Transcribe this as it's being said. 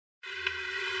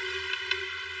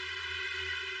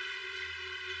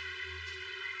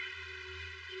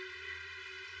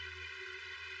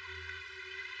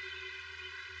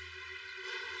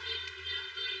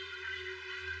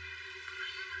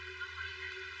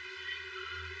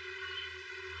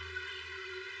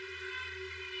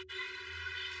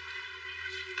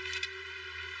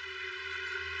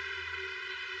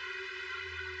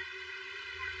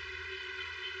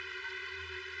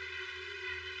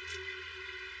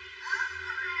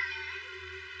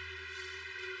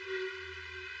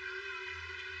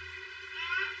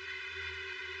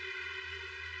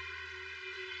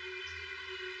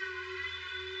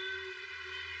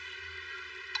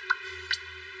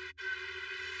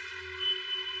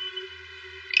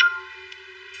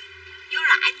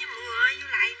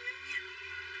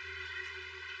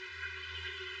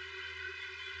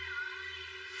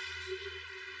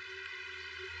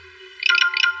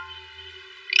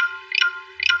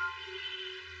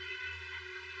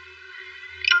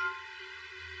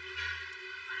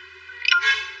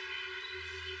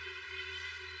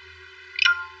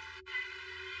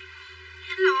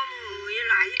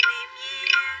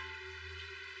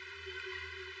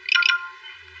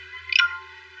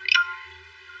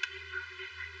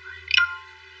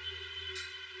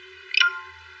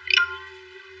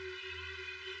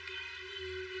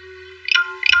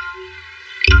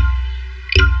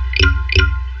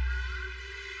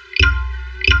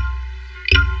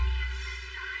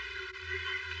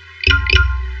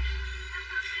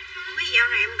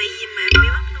gì mà em bị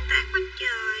mất tương tác quá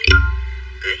trời.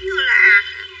 Kiểu như là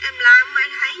em like không ai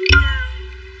thấy chứ.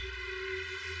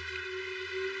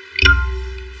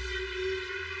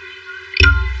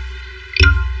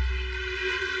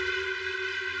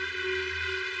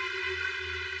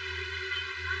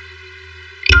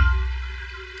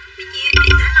 Mấy chị em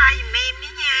sẽ like giùm em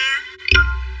nhé nha.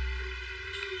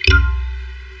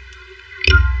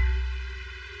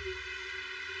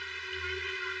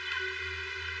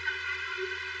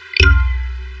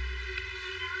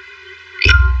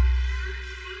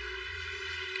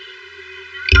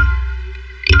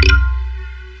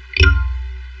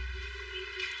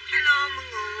 Hello mọi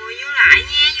người, vô lại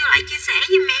nha, vô lại chia sẻ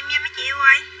giùm em nha mấy chị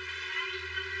ơi.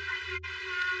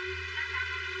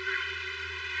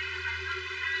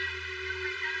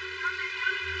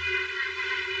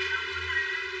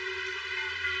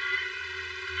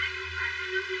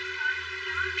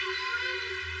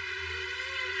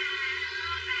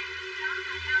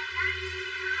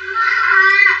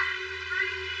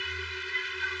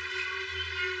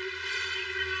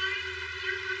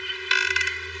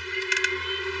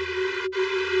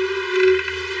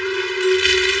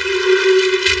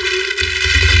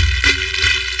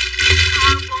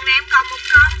 Quần này em còn một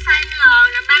con size L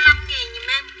là 35.000 giùm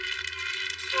em.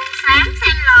 Quần xám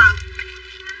size L,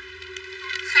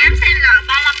 xám size L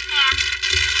 35k.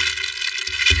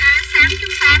 Xám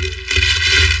chút xám.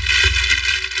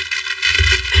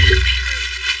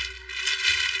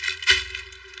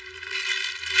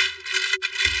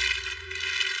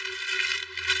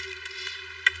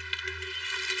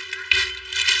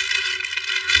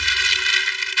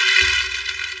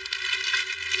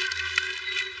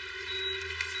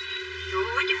 Trời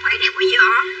ơi, chiếc váy đẹp quá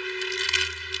vậy.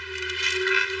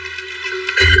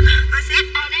 Coi set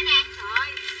đây đấy nè. Trời ơi,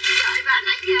 đợi bà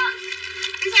nãy giờ.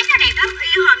 Cái set nó đẹp lắm,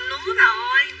 y hình luôn á bà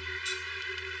ơi.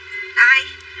 Đây,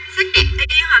 set đẹp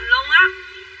y hình luôn á.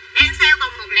 Đang sale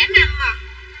còn 105 mà.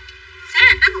 Set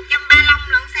là tới 135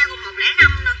 lần, sale còn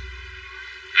 105 nè.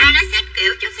 Ai đã set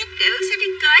kiểu, chốt set kiểu, set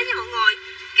thiết kế nha mọi người.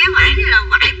 Cái vải này là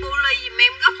vải poly dùm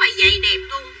em rất là dày đẹp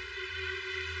luôn.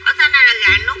 Ở trên này là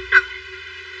gà nút nè.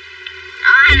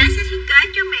 Đó, ai lấy set thiết kế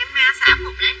cho mẹ em ha, xả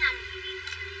 105.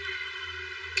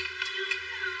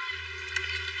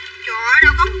 Trời ơi,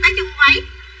 đâu có một cái chân váy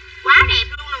quá đẹp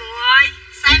luôn nè mọi người.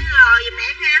 Size L dùm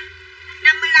em ha,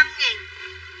 55.000.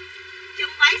 Chân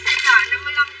váy size L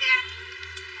 55k.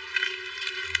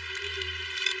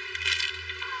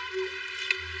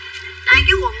 Đây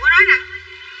cái quần của nó nè.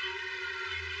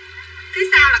 Phía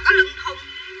sau là có lưng thun.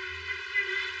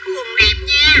 Cái quần đẹp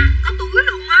nha, có túi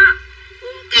luôn á.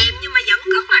 Quần kèm nhưng mà vẫn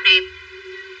rất là đẹp.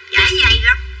 Dải dày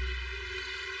lắm.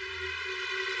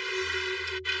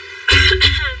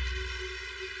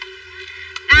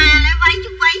 Đây lấy váy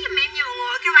chút váy giùm em nha mọi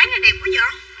người. Cái váy này đẹp quá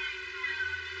vậy.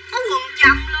 Có quần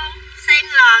trong luôn, size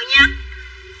L nha.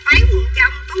 Váy quần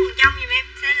trong, có quần trong giùm em,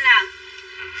 size L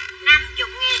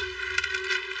 50.000.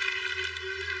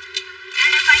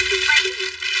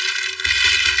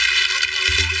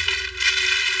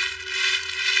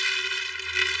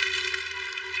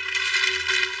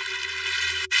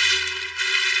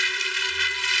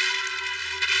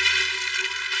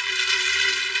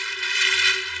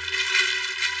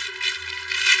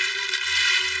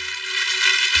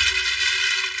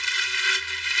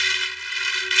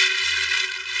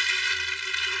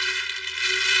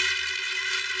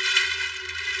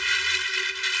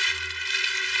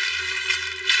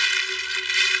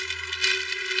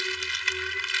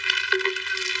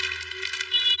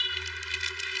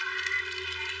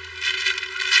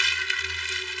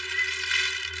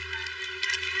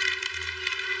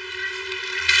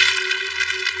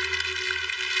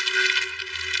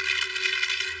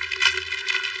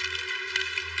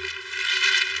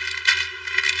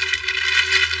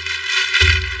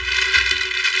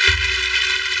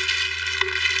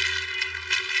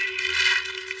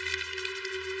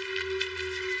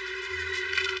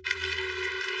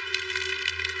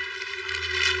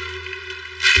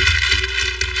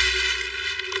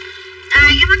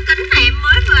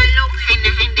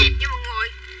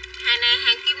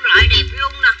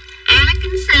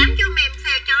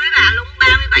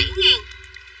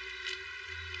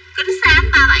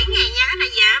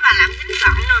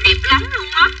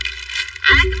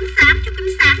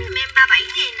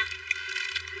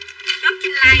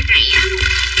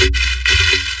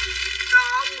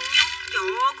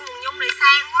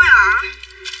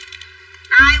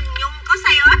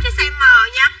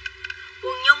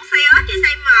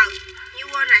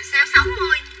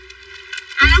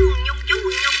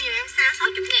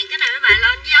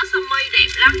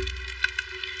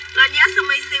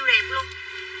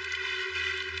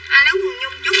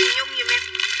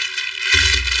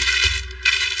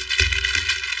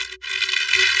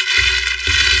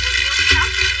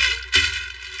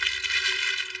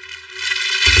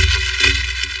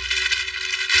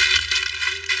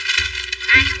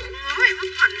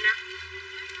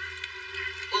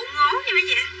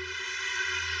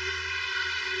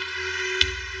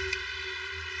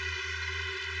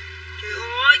 Trời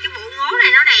ơi, cái bộ ngố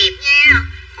này nó đẹp nha.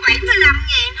 Có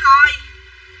 75.000 thôi.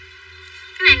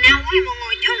 Cái này nâu hay mọi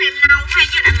người, chốt em nâu hay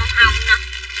với lại màu hồng nè.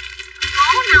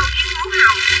 Ngố nâu với ngố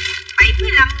hồng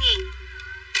 75.000.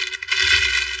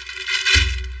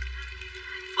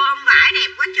 Phơm vải đẹp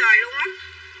quá trời luôn á.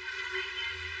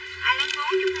 Ai lấy ngố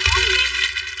chút ngố nha.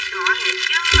 Trời ơi, đẹp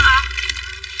chứ.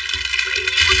 Bị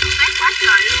nhiên mất tương tác quá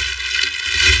trời luôn.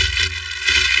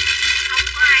 Không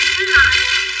có ai nói lại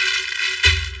luôn.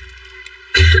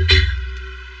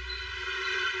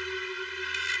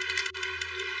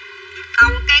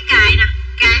 Còn cây cài nè,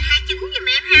 cài 29 giùm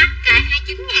em ha, cài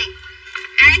 29.000.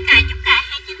 Ai lấy cài chút cài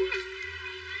 29 nè.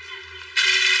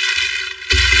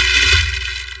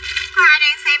 Có ai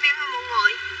đang xem em không mọi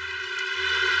người?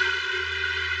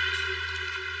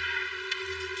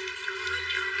 Trời ơi.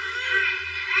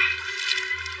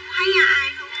 Không thấy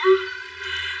ai luôn á.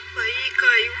 Bị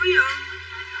kỳ quá vậy.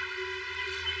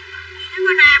 Thế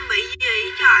bữa nay em bị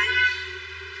gì trời?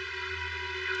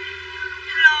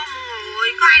 Hello mọi người,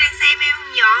 có ai đang xem em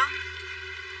không vậy?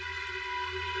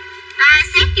 Đây,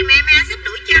 set giùm em ha, set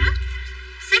đuổi trắng.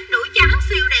 Set đuổi trắng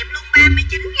siêu đẹp luôn,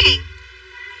 39.000.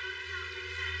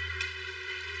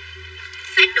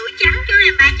 Set đuổi trắng cho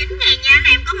em 39.000 nha.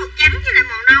 Em có màu trắng với lại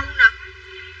màu nâu nè.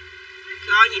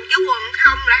 Rồi nhìn cái quần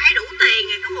không là thấy đủ tiền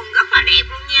rồi. Cái quần rất là đẹp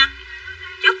luôn nha.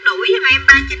 Chốt đuổi cho em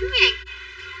 39.000.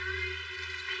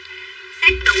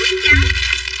 Set đuổi trắng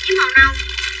với màu nâu.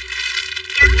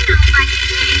 Trắng nâu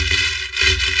 39.000.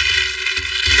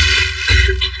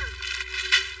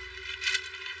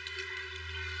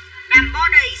 Đầm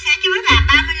body sẽ cho mấy bà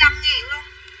 35.000 luôn.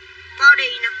 Body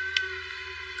nè.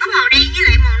 Có màu đen với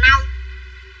lại màu nâu.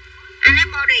 Anh lấy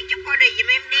body chút body giùm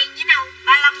em đen với nâu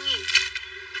 35.000.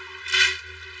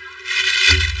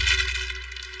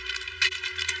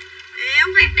 Áo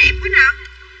khoác đẹp quá nè.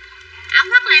 Áo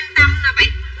khoác lên tâm là 7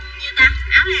 nhiêu ta?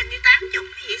 Áo này như 80,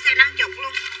 cái gì xe 50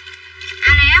 luôn.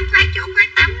 Anh lấy áo khoác chỗ khoác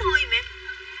 80 mẹ.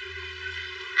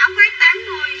 Áo khoác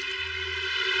 80.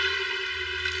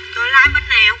 Trời, like bên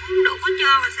nào cũng không đủ có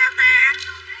trơn là sao ta?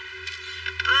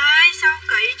 Ơi sao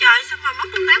kỳ trời, sao mà mất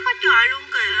tương tác quá trời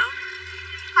luôn kìa.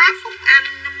 Khoác Phúc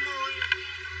Anh 50.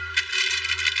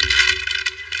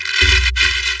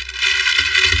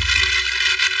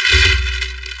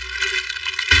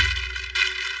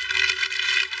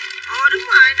 Ồ đúng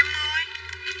rồi 50.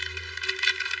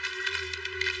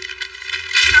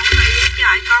 Không kỳ vậy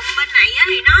trời. Còn bên này á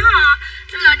thì nó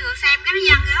lên người xem cái nó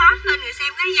văng người hết. Lên người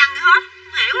xem cái nó văng người hết.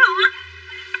 Không hiểu luôn á.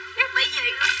 Biết bị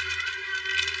gì luôn.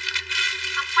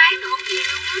 Không bán được gì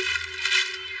luôn á.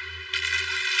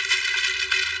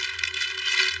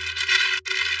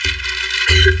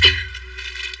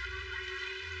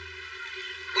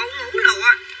 Bộ ngủ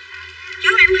lụa cho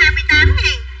em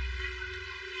 28.000.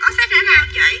 Có set thể thao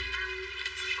chị.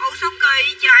 Ồ sao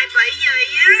kỳ trời, bị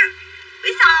gì á.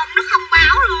 Biết sao không, nó không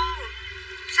báo luôn.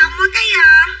 Xong rồi cái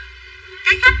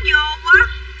khách vô á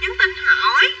nhắn tin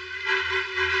hỏi.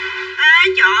 Ê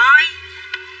trời ơi,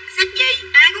 set gì?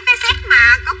 Ê có cái set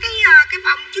mà có cái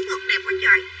bông trước ngực đẹp quá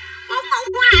trời. Bộ ngủ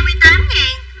của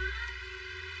 28.000.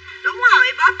 Đúng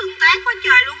rồi, bó tương tác quá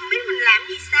trời luôn, không biết mình làm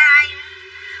gì sai.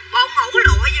 Bộ ngủ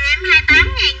lụa cho em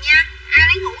 28.000 nha. Ai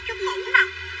lấy ngủ chút ngủ nè.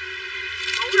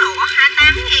 Ngủ lụa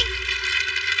 28.000.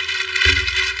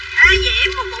 Ê dễ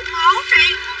mua bộ ngố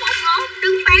đi, mua bộ ngố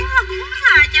đứng bán nó cũng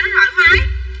là cho nó thoải mái.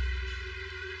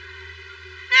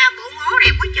 Nè bộ ngố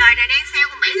đẹp quá trời nè, đang sale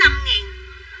còn 75.000.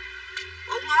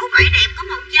 Bộ ngố vải đẹp, có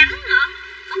màu trắng nữa.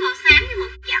 Có màu xám với màu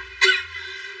trắng.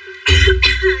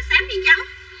 Xám với trắng.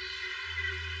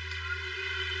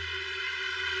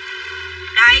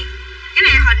 Đây, cái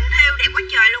này hình thêu đẹp quá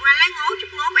trời luôn. Anh lấy ngố chút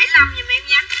ngố 75 giùm em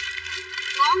nha.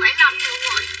 Ngố 75 nha mọi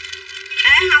người.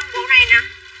 Ê không, bộ này nè.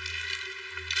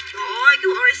 Trời ơi, cái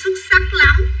bộ này xuất sắc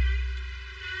lắm.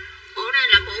 Bộ này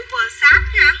là bộ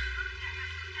Versace ha.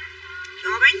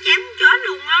 Trời, bán chém chết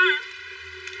luôn á.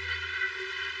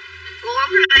 Bộ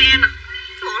ống le nè.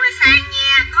 Cái bộ này sang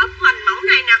nha. Có hình mẫu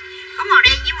này nè. Có màu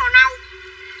đen với màu nâu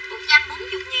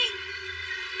 140.000.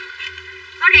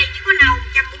 Có đen với có nâu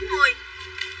 140.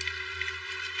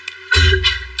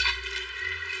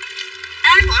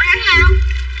 Ê bộ thể thao.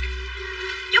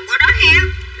 Chút bộ đó theo.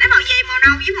 Lấy màu gì, màu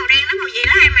nâu với màu đen, lấy màu gì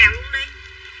lấy hai màu luôn đi.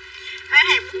 Ê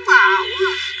thèm bún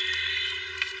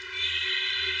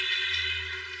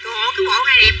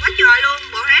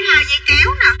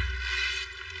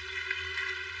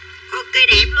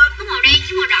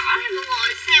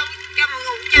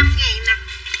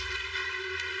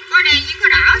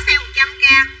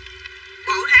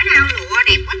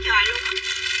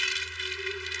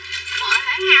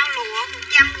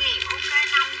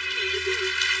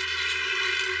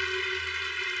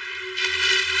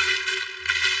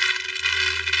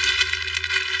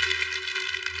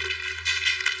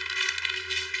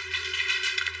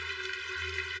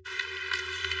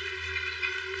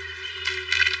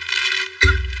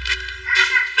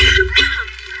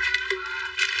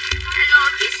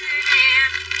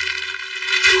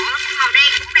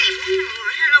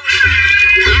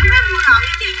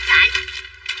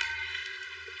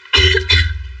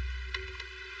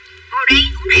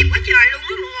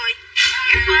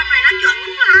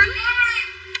lửng lắm.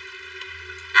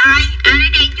 Đây, ai lấy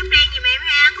đen chút đen giùm em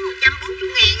ha, có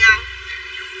 140.000 không?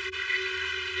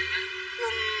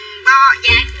 Quần bo,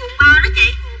 dạ quần bo đó chị,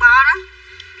 quần bo đó.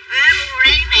 Ê, quần màu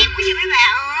đen đẹp quá vậy mấy bà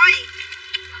ơi.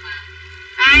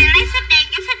 Đây, lấy set đen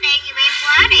chút set đen giùm em,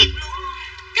 quá đẹp luôn.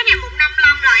 Cái này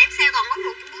 155 rồi, em sale còn có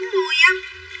 140 á.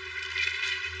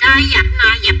 Đây, dập nè,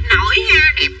 dập nổi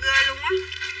ha, đẹp ghê luôn á.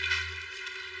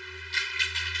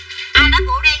 Ai lấy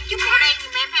bộ đen chút bộ đen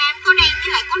giùm em ha, em có đen với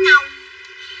lại có nâu.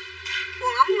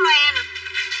 Quần ống loe nè.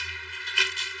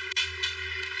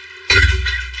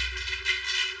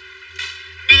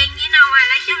 Đen với nâu ai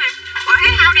lấy chứ em? Bộ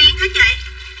thấy áo đen hả chị?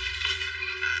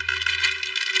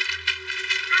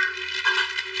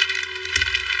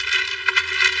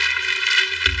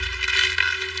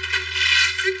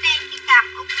 Xích đen chỉ cặp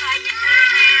ok với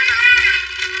Serena nè.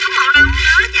 Có màu nâu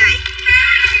nữa chị.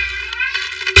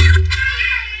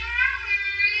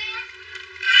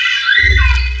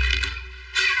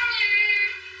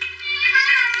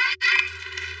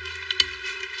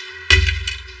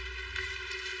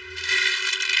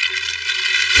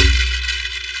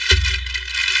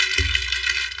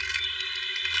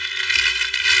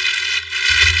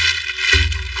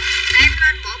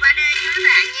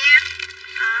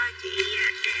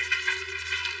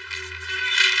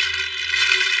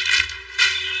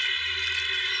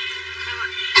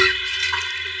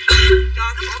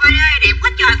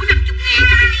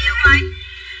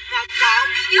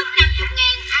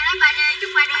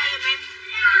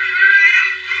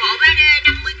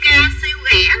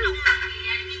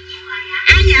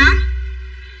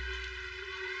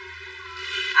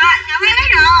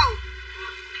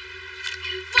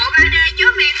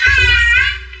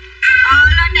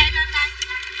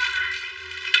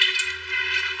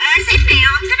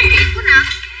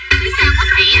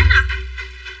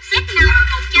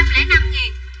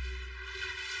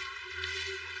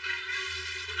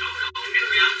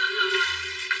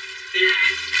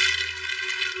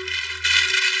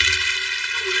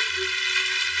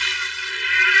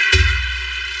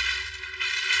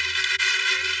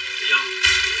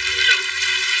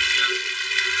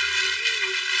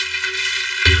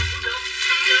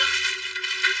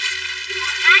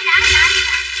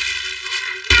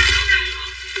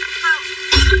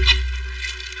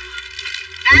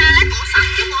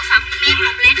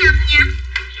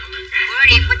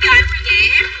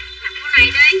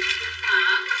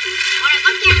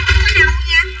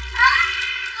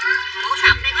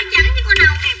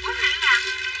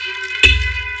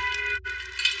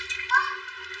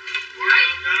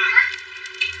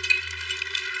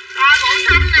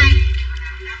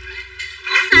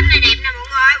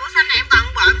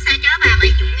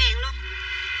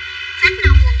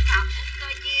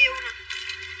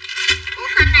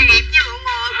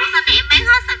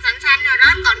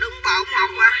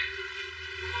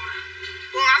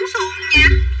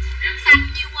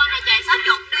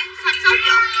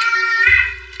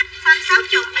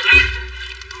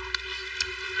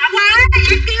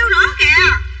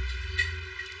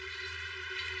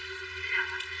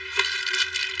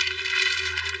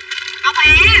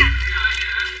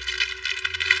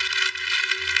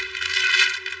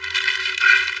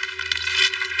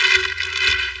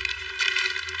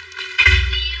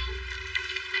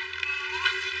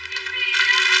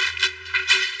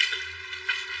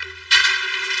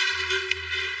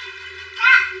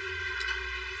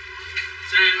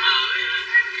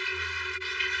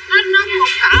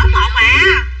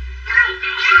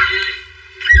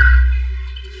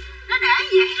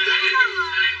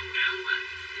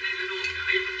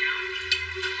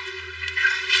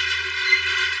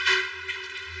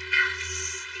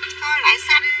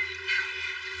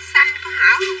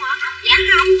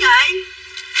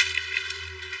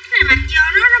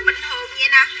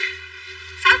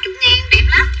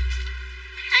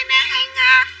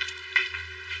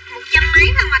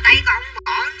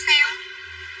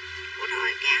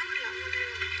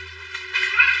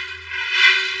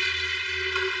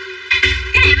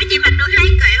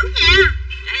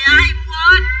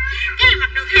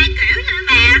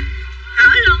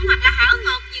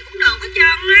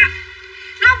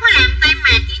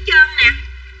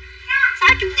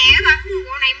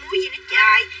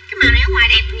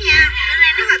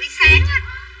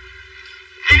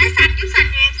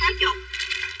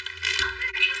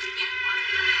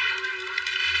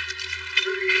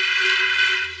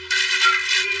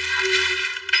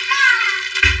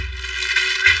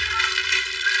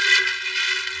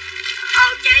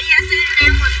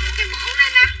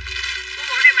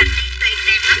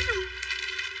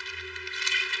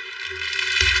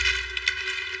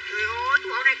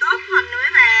 Bộ này có ốp hình nữa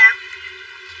mấy bà.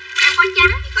 Em có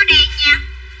trắng với có đen nha.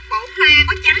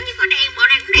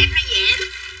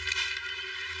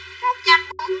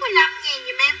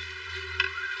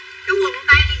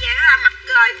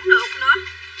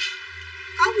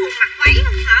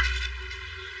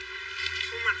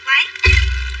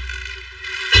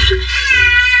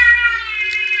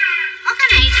 Có cái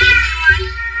này nè Siêu ơi.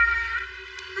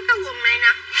 Có cái quần này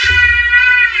nè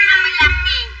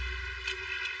 55.000.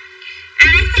 Anh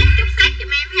lấy set chút set giùm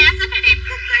em ha. Set này đẹp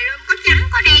cực kỳ luôn. Có trắng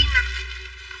có đen nè.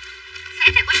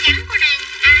 Set này có trắng có đen.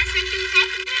 Anh lấy set chút set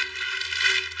giùm em.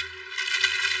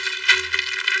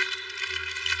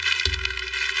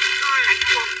 Coi lại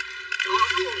cái quần. Trời ơi,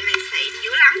 cái quần này xịn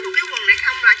dữ lắm luôn. Cái quần này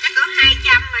không là chắc cỡ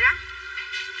 200 rồi đó.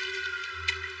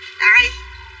 Đây.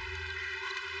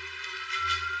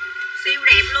 Siêu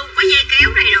đẹp luôn. Có dây kéo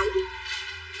đầy đủ.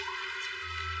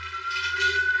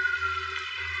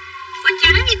 Có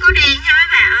trắng với có đen ha mấy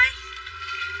bà ơi.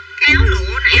 Cái áo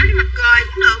lụa này áo đi mặc cười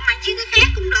cũng được. Mặc với cái khác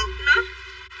cũng được nữa.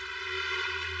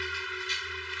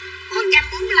 Có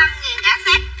 145.000 cả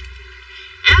set.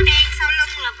 Áo đen sau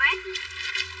lưng là vest.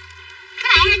 Cái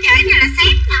này hả trời, này là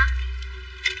set nè.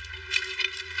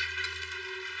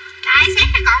 Đây set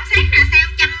này còn set nè. Sale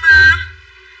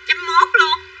 101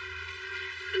 luôn.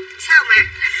 Sao mặc.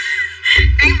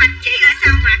 Đang mặc chị ơi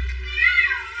sao mặc.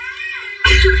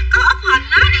 Có ốp hình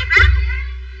đó đẹp lắm.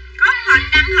 Có ốp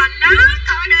hình đăng hình đó.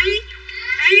 Coi đi.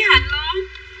 Đi hình luôn.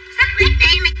 Sách vest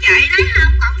đen này chị lấy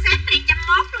không. Còn set này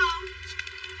 101 luôn.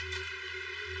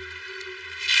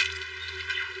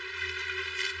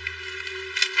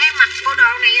 Đang mặc bộ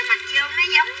đồ này mặc vô nó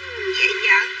giống vậy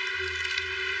vợ.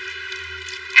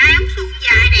 Áo suông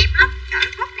dài đẹp lắm. Trời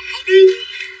phốt đại đi.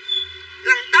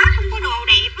 Gần Tết không có đồ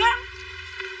đẹp á.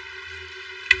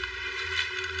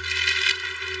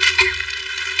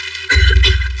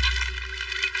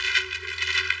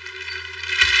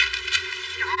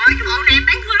 Trời cái bộ này em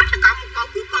bán hết rồi. Còn một bộ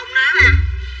cuối cùng nữa mà.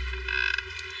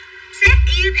 Set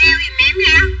XL giùm em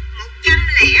nha.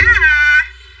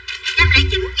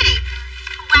 109.000.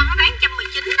 Hôm qua mới bán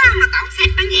 119 đó. Mà còn set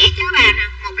bán rẻ cho các bà nè.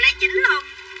 109 luôn.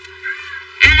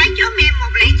 Ai lấy chốt em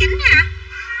 109 nha.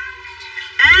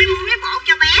 Ê mua mấy bộ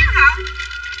cho bé không?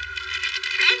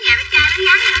 Bé nhà bé trai bé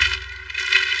gái nè.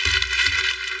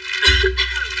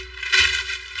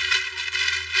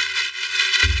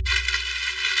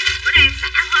 Bữa nay em xả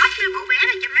hết mấy bộ bé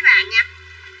này cho mấy bạn nha.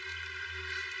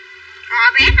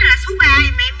 Rồi bé này là số 3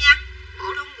 giùm em nha.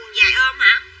 Bộ thun quần dài ôm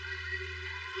hả?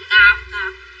 Còn.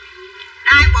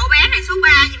 Đây bộ bé này số 3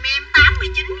 giùm em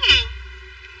 89.000.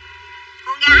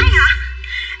 Con gái hả?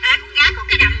 Ê con gái có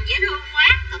cái đầm dễ thương quá.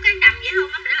 Có cái đầm dễ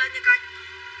thương lắm để lên cho coi.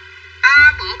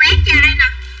 Bộ bé trai nè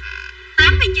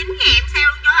 89.000 em sale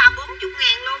luôn cho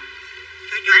 40.000 luôn.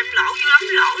 Trời em lỗ dữ lắm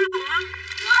lỗ luôn á.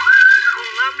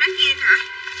 Quần ôm lá kia hả?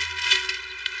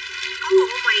 Có quần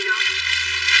của mì rồi.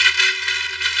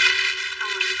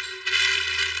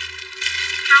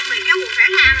 Không thì cái quần thể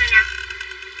thao này nè.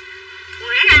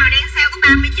 Quần thể thao đang sale có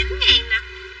 39.000 nè.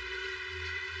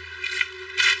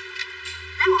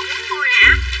 Lấy bộ 40 nè.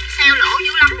 Sale lỗ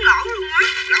dữ lắm lỗ luôn á.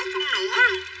 Lỗ phân nửa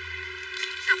luôn.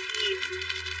 Đọc nhiều.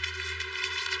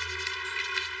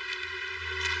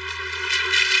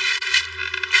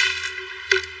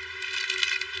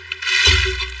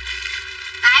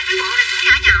 Đây cái bộ này cũng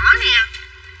nhỏ nhỏ nè.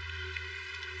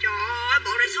 Trời ơi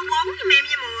bộ này số 4 giùm em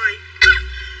nha mọi người.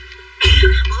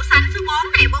 Bộ xanh số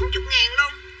 4 này 40.000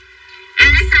 luôn. Ai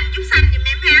lấy xanh chút xanh giùm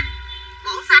em ha.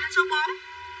 Bộ xanh số 4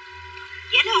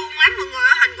 dễ thương lắm mọi người.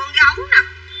 Hình con gấu nè.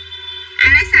 Ai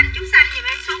lấy xanh chút xanh giùm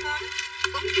em số 4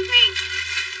 40.000.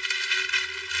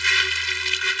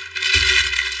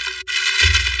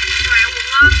 Ngoài quần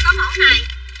ôm có mẫu này.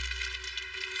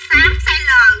 Xám size L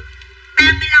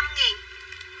 35.000.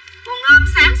 Quần ôm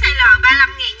xám size L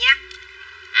 35.000 nha.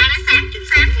 Ai lấy xám chút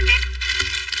xám giùm em.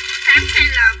 Xám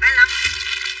size L 35.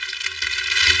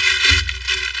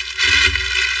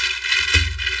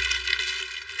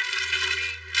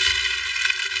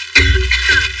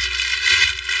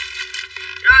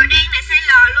 Rồi đen này size L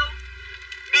luôn.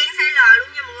 Đen size L luôn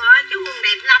nha mọi người. Cái quần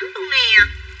đẹp lắm luôn nè.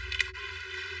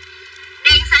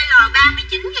 Đen size L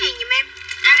 39.000 giùm em.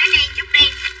 Ai lấy đen chút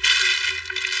đen.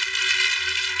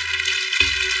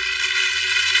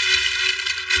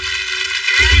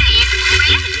 Nè cái bộ bé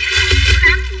này dễ thương dữ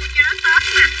lắm. Mua cho nó Tết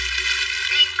mà.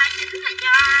 Đen 39 là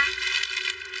cho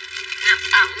ngập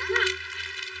ẩn.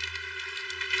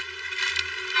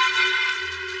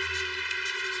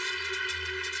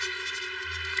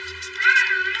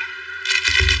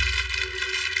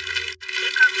 Để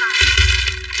coi còn.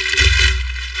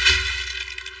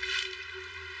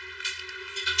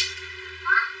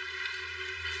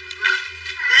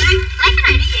 Ê, lấy cái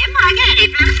này đi Diễm ơi. Cái này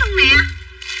đẹp lắm luôn nè.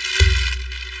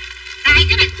 Đây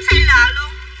cái này cũng size L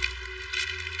luôn.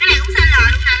 Cái này cũng size L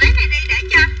luôn nè. Lấy này đi để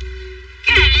cho.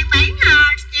 Cái này đang bán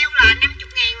treo là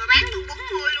 50.000 mà bán luôn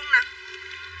 40 luôn nè.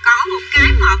 Có một cái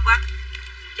một à.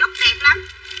 Chốt đẹp lắm.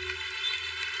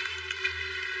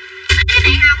 Lấy cái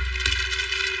này không?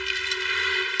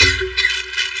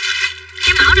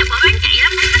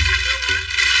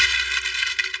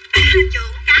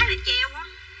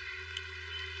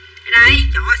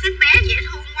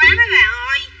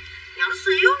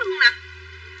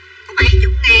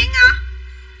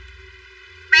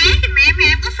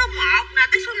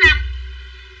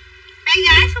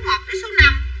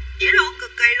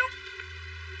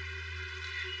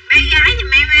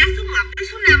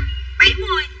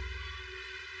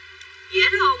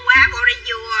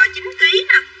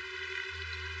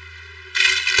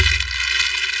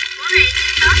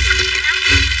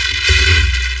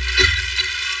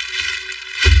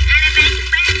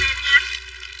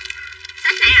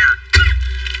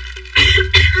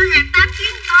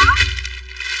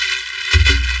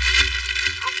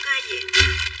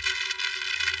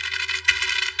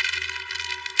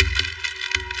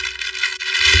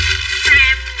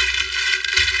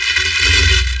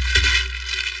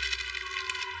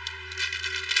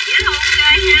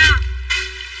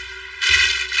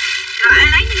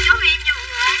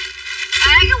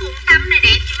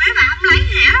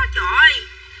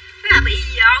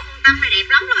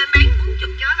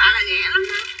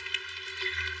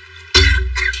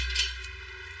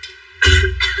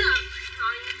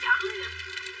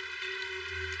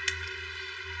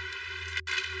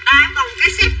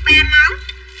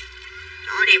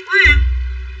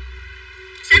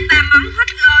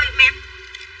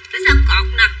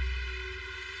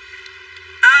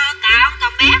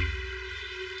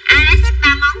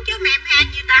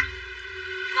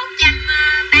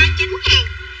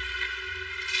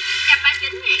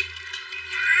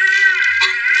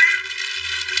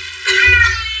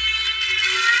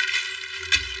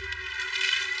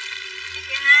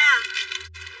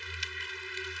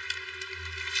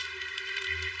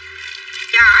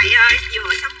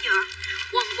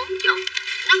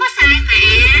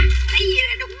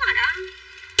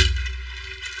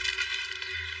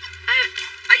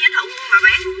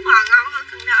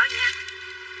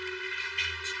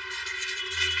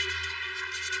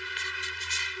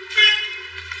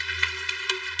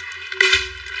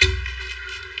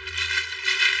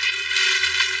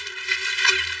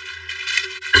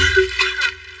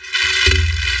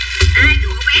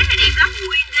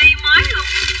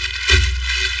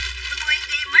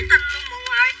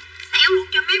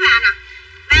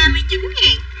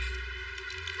 39.000.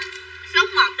 Số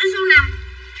 1 đến số 5.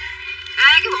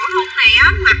 Ê, cái bộ thun này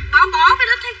á, mặc bó bó cái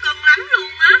nó thấy cưng lắm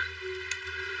luôn á.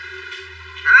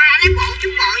 Rồi, lấy bộ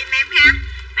chung bộ giùm em ha.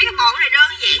 Mấy cái bộ này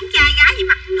đơn giản, trai gái gì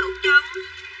mặc cũng được trơn,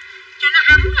 cho nó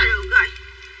ấm là được rồi.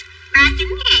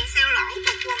 39.000 sale lỗ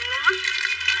một quần luôn á.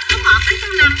 Số 1 đến số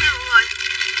 5 nha mọi người.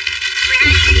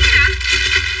 12 kg hả?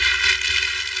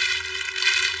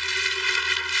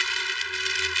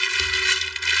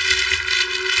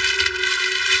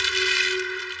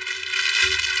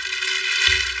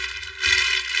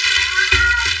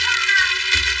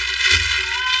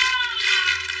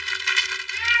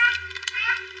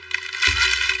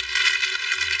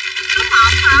 Số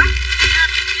 1 hả?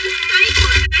 9 kg,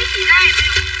 10 kg gì đó em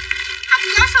yêu. Không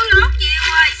có số lớn nhiều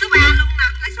ơi. Số 3 luôn nè.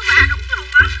 Lấy số 3 đúng luôn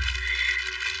á.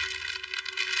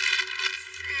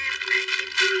 Xem lại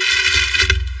 9.000.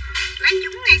 Lấy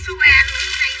trúng ngay số 3 luôn.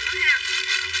 Hay quá ha.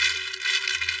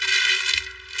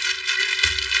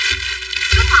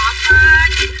 Số 1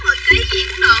 9, 10 kg gì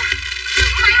cũng được.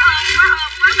 Đừng có lấy ôm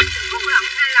quá. Mình đừng có một lần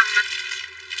 2 lần nè.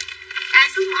 Đây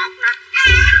số 1 nè.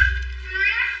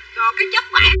 Rồi cái chất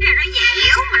bản này nó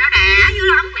dẻo mà nó đã dữ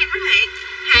lắm em nói thiệt.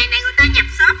 Hàng này người ta nhập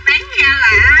shop bán ra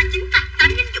là 90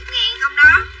 không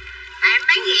đó. Tại em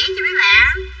bán rẻ cho mấy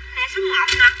bạn. Nè số 1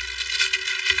 nè.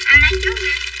 Ai lấy trước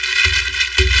nè.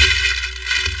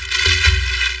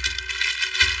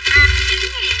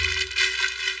 39.000.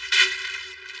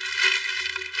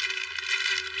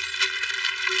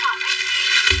 Số 1 em nghe.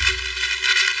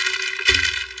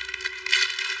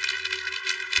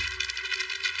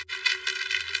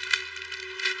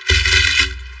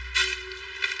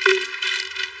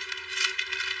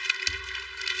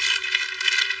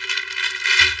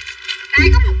 Đây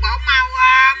có một bộ màu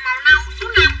nâu số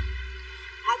 5.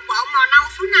 Một bộ màu nâu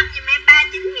số 5 giùm em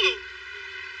 39.000.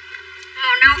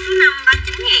 Màu nâu số 5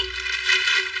 39.000.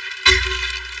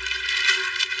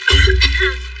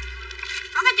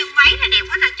 Có cái chân váy này đẹp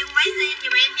quá nè, chân váy jean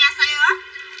giùm em nha, size ớt.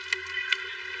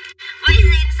 Váy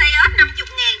jean size ớt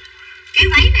 50.000. Cái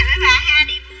váy này mấy bà ha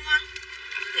đi mua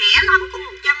rẻ lắm cũng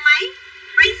 100 mấy.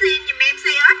 Váy jean giùm em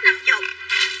size ớt 50.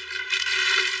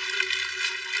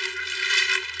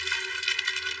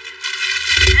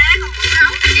 Ê, còn bộ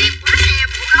gấu này đẹp quá nè.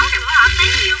 Bộ gấu này bỏ hộp bán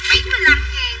nhiêu?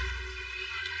 75.000.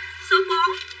 Số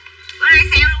 4. Bữa nay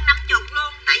sale luôn 50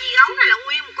 luôn. Tại vì gấu này là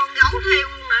nguyên một con gấu thiêu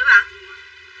luôn nữa bà.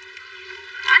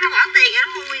 Đó, nó bỏ tiền nó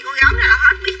mua nguyên con gấu này là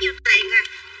hết biết nhiêu tiền rồi.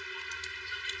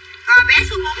 Coi bé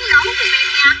số 4 gấu giùm em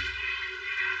nha.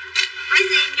 Váy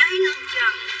jean cho thấy ngưng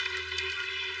chưa?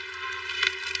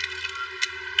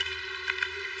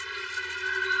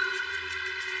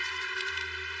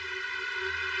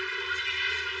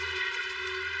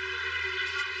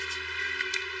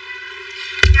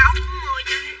 Gấu 40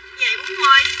 cho về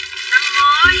 40.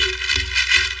 50.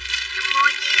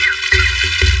 50 nha.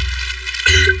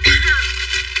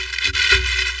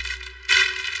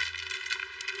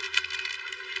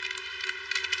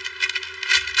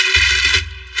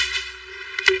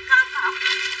 Con không.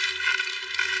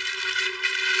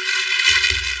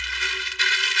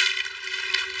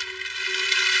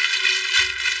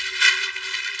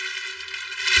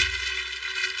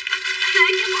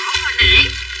 Cái bộ hồi nãy,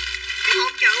 cái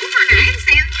bộ chữ hồi nãy em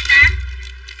sale chưa ta?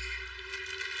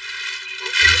 Bộ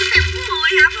chữ sale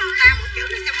 40 hả phải không ta? Bộ chữ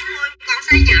này sale 40. Còn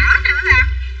size nhỏ nè mấy bạn.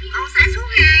 Còn size số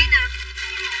 2 nè.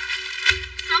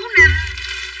 Số 5.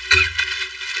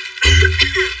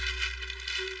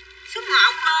 Số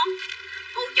 1 luôn.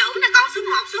 Bộ chữ này còn số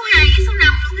 1, số 2 với số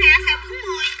 5 luôn ha. Sale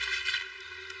 40.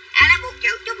 À là bộ chữ,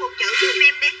 chốt bộ chữ giùm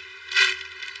em đi.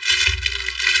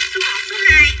 Số 1, số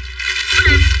 2, số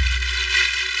 5.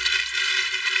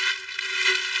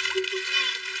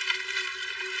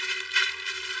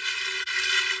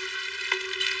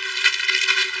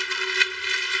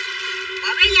 Bỏ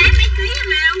bé gái mấy ký em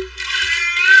yêu.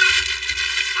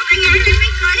 Bỏ bé gái lấy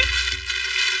mấy ký.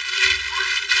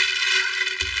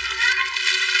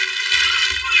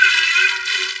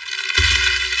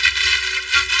 Em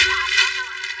con số 1 đó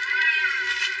thôi.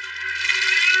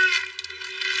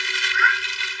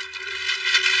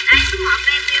 Đây số 1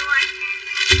 đây em yêu ơi.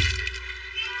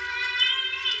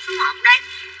 Số 1 đây.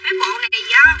 Mấy bộ này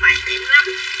giá phải xịn lắm.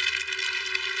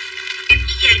 Em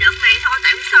chỉ về đợt này thôi.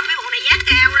 Tại sao mấy bộ này giá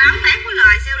cao lắm. Bán có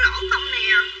lời sale lỗ không nè.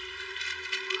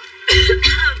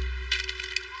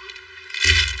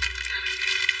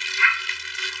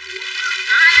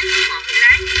 Đó, số 1 thì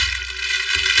lấy.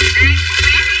 Đây, con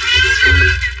bé này nè.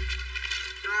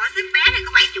 Trời ơi, xếp bé này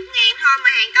có 70.000 thôi. Mà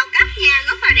hàng cao cấp nha.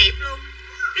 Rất là đẹp luôn.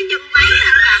 Cái chân váy nè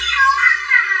các bạn.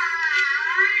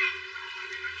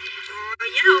 Trời ơi,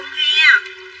 dễ thương nha.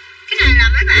 Cái này là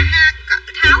mấy bạn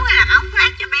tháo hay là áo khoác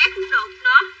cho bé cũng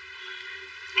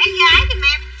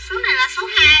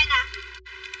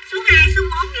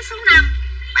với số 5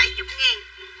 70.000.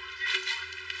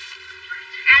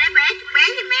 Ai lấy bé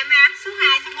giùm em ha. Số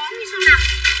 2, số 4 với số 5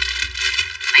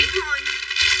 70.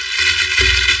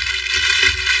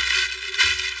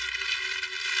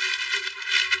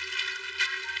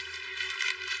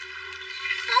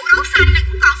 Bộ gấu xanh này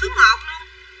cũng còn số 1 luôn.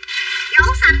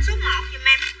 Gấu xanh số 1 giùm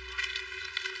em.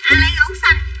 Ai lấy gấu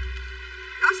xanh?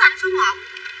 Gấu xanh số 1.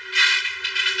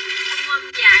 Không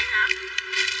ôm dài hả?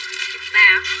 Bà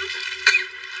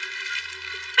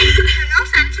gấu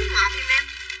xanh số 1 giùm em.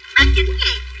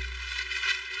 39.000.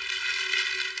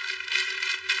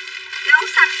 Gấu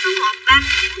xanh số 1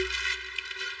 39.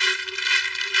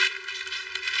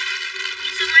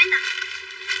 Số mấy nè?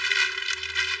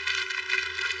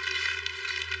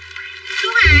 Số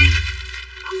 2.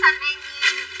 Gấu xanh an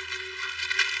nhiên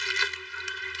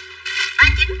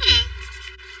 39.000.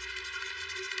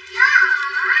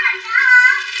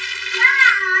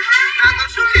 Rồi còn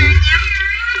số 2 nha.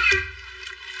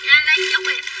 Nha lấy chút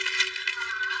em.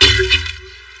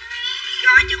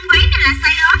 Rồi chân váy này là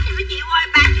size ớt nha mấy chị ơi,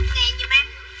 30.000 giùm em.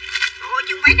 Ôi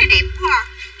chân váy này đẹp quá à.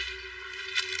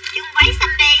 Chân váy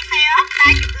xanh đen size ớt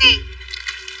 30.000.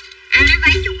 Ai lấy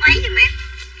váy chân váy giùm em.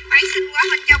 Váy xinh quá,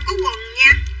 bên trong có quần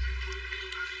nha.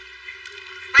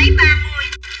 Váy 30.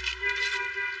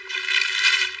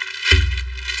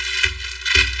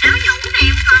 Áo nhũ này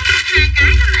em còn 2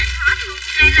 cái nó lại hết luôn,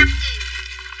 25.000.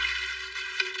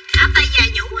 Áo tay dài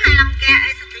nhũ 25k.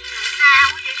 Ê sao tự nhiên ngồi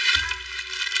sao vậy?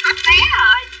 Hết bé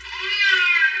rồi.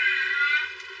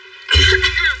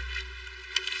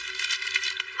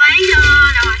 Váy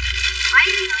rồi. Váy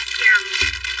trần.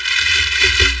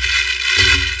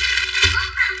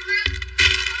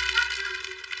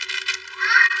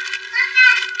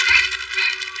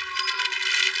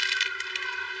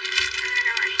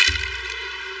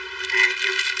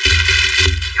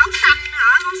 Gấu xanh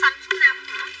hả? Gấu xanh số 5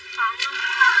 hả? Còn không?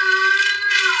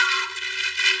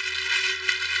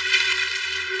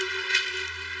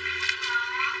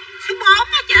 Số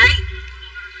 4 á chị.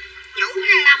 Nhũ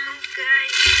 25 ok.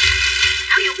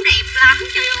 Áo nhũ đẹp lắm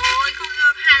trời ơi. Có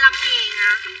 25.000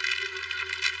 à.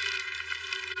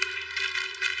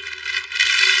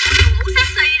 Con nhũ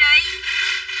sexy đi.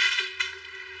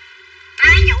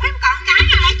 Đây nhũ em còn cái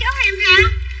này lấy trước em ha.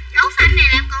 Gấu xanh này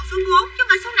là em còn số 4 chứ không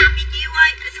phải số 5 vậy chị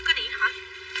ơi. Để số cái điện thoại.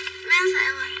 Méo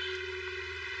sao ơi.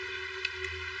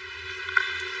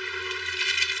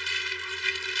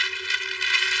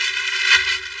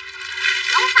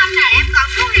 Gấu xanh này em còn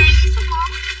số 2 với số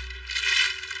 4.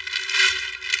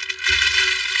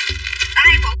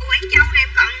 Đây bộ của Quảng Châu này em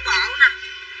còn bộ nè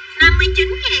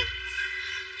 59.000.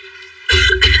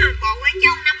 Bộ Quảng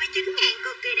Châu 59.000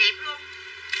 cực kỳ đẹp luôn.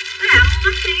 Các bạn muốn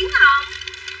mắt kiến không?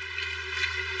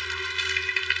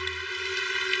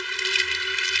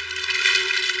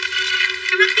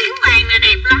 Cái mắt kiến vàng này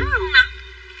đẹp lắm luôn nè.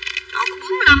 Độ có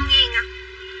 45.000 à.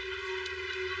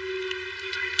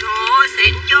 Trời ơi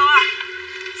xịn chưa?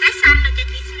 Sát xanh là cho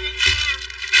chị xin lên nha.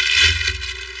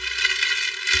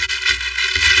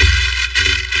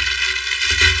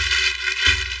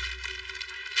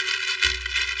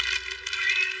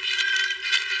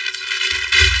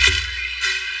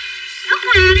 Nước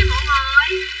hoa đi mọi người.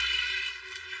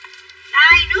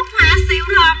 Đây nước hoa siêu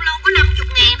thơm luôn, có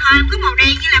 50.000 thôi. Em có màu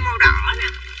đen với lại màu đỏ nè.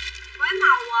 Với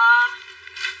màu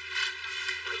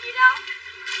gì đâu.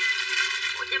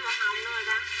 Ủa cho màu hồng nữa rồi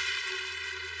ta.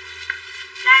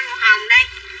 Đây màu hồng đây.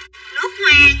 Nước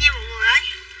hoa nha mọi người ơi.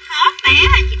 Hot bé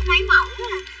là chỉ có mấy mẫu.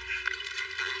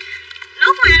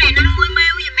 Nước hoa này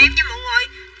 50ml giùm em nha mọi người.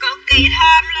 Cực kỳ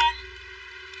thơm luôn.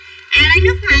 Ai lấy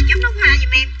nước hoa chốt nước hoa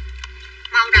giùm em.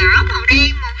 Màu đỏ, màu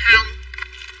đen, màu hồng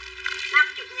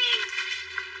 50.000.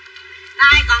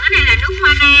 Đây còn cái này là nước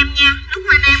hoa nam nha. Nước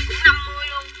hoa nam cũng 50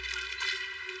 luôn.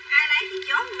 Ai lấy thì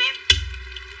chốt giùm em.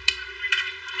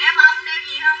 Đeo bông đeo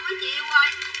gì không mấy chị yêu ơi.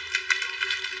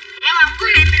 Đeo bông có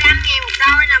 25.000 một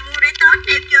đôi nè. Mua để Tết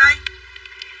đeo chơi.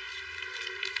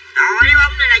 Trời ơi đeo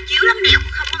bông này là chiếu lắm, đeo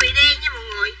không có bị đen nha mọi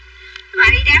người. Các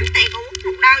bạn đi đám tiệc còn quất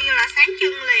một đôi vô là sáng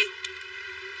chân liền.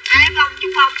 Ai lấy bông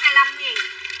chút bông 25.000.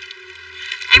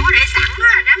 Em có để sẵn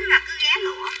á, đám là cứ ghé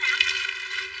lụa hả?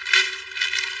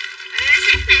 Ê,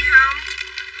 set này không?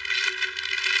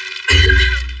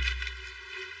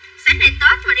 Set này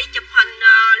Tết mà đi chụp hình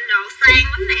đồ sang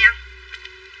lắm nè.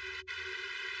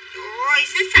 Trời ơi,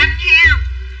 set xanh ha.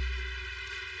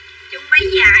 Chung váy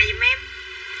dài giùm em.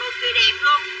 Cực kỳ đẹp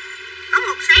luôn. Có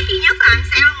một set duy nhất là ăn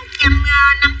sale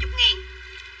 150.000.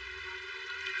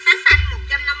 Set xanh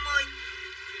 150.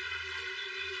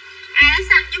 Ai lấy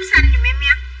xanh chút xanh giùm em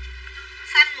nha.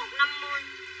 Xanh 150.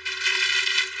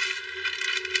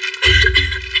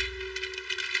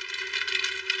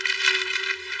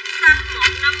 Xanh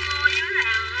 150.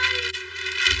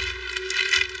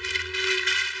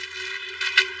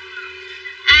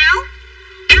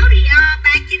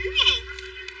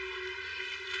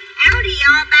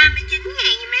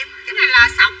 39.000 giùm em. Cái này là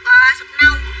sọc sọc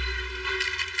nâu.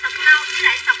 Sọc nâu với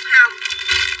lại sọc hồng.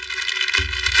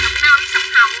 Sọc nâu với sọc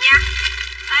hồng nha.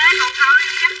 Ê, còn coi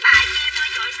chấm bài cho em ơi.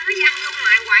 Trời sao nó văng vô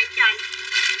ngoài hoài trời.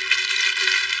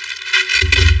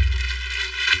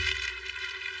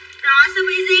 Rồi sơ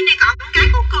mi jean này còn cái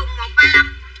cuối cùng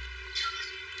 135.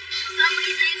 Sơ mi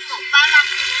jean 135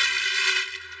 giùm em.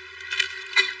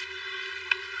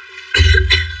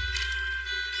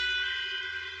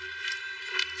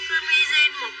 Sơ mi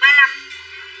jean 135.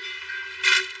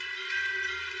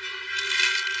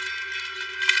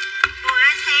 Còn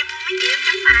ai xem không mấy triệu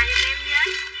chấm bài giùm em với.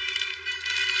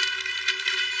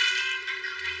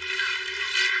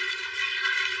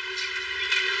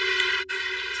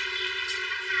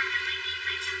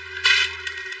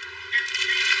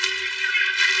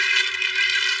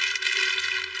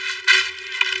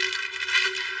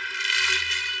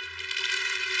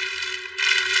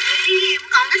 Em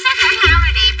còn cái set thể thao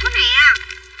này đẹp quá nè.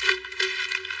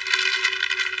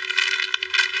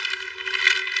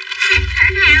 Set thể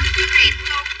thao siêu đẹp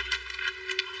luôn.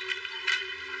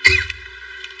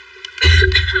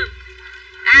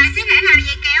 Đây set thể thao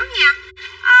dây kéo nha.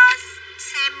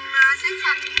 Xem set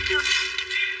xanh với chân.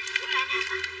 Ủa lại nè.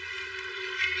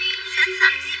 Set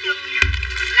xanh với chân.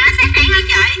 Lá set này hả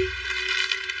chị?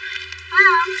 Phải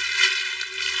không?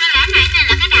 Hay là này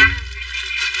là cái đầm.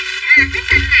 Set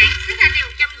xanh này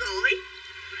 150.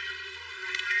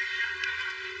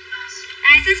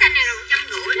 Đây set xanh này là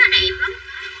 150, nó đẹp lắm.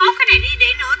 Hốt cái này đi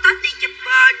để nữa Tết đi chụp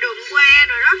đường qua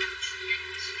rồi đó.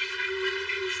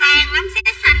 Sang lắm,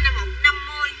 set xanh là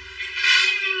 150.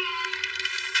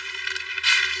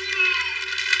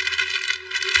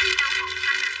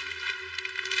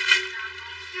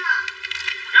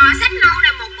 Rồi set nâu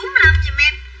này 145 giùm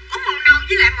em. Có màu nâu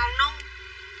với lại màu nu.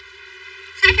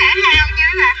 Set thể thao nha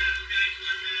các bạn.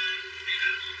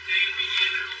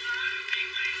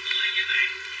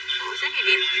 Ủa set này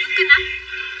đẹp nhất cái nắp.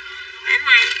 Để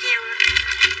mai em treo lên.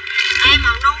 Ê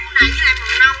màu nu này với lại màu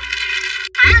nâu.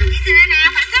 Phải không chị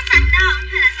Selena? Phải set xanh đó không?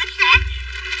 Hay là set khác?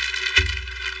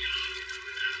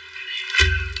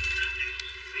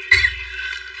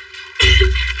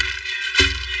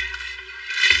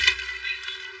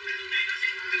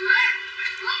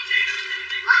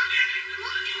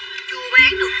 Chưa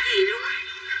bán được gì luôn á.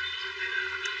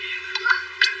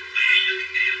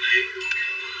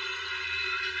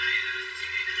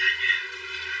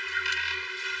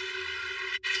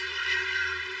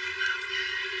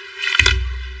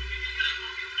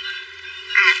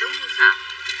 À đúng không sợ.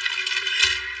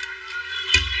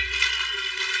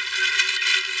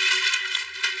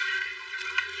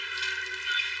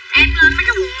 Em lên mấy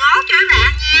cái quần ngố cho các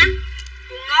bạn nha.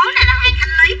 Quần ngố này là hàng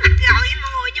thanh lý mặc rồi nha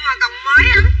mọi người, nhưng mà còn mới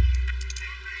lắm.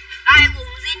 Đây quần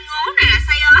jean ngố này là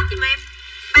size ớt giùm em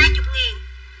 30.000.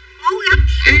 Ngố gấp,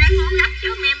 ai lấy ngố gấp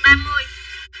chứ em 30.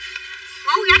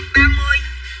 Ngố gấp 30.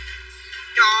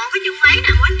 Trời ơi, cái chân váy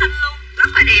này mới tinh luôn, rất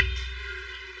là đẹp.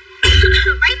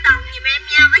 Váy tầng giùm em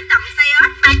nha, váy tầng size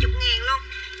ớt 30.000 luôn.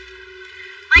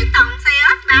 Váy tầng size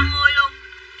ớt 30 luôn.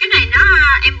 Cái này nó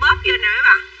em bóp vô nè các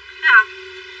bạn, thấy không?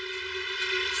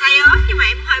 Size ớt nhưng mà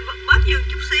em hơi bóp vô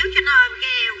chút xíu cho nó hơi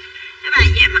keo. Các bạn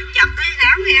da mặt chật cái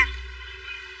áo nha.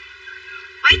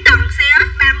 Váy tầng size ớt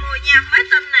 30 nha, mới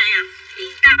tinh nè,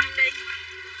 yên tâm đi.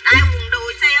 Đây quần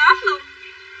đùi size ớt luôn.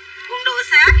 Quần đùi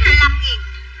size ớt 25.000.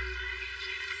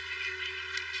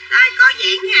 Đây coi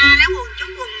giãn nha, lấy quần chút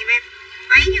quần giùm em.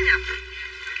 Váy như ngọc.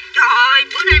 Trời ơi,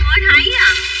 bữa nay mới thấy à.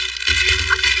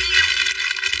 Mất tiêu.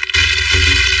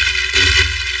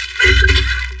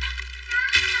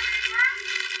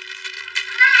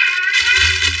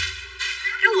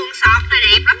 Cái quần sọt này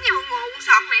đẹp lắm nha mọi người. Quần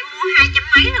sọt này em mua 200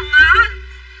 mấy luôn đó.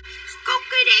 Cực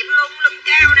kỳ đẹp luôn, lưng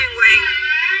cao đàng hoàng.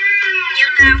 Nhiêu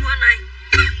tao qua này.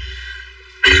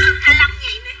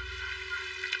 25.000 đi.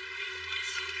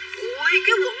 Ui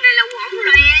cái quần này là quần ống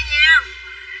loe nha.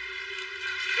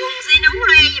 Quần jean ống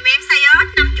loe dùm em size ớt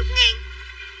 50.000.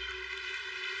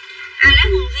 Ai lấy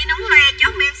quần jean ống loe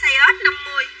chốt em size ớt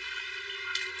 50.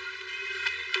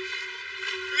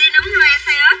 Jean ống loe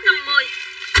size ớt 50.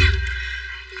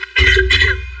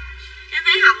 Cái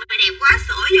váy hồng này đẹp quá,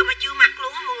 sửa vô mà chưa mặc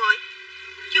luôn á mọi người.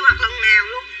 Chưa mặc lần nào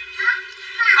luôn.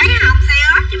 Váy hồng size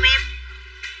ớt giùm em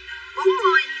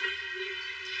 40.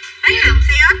 Váy hồng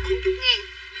size ớt 40.000.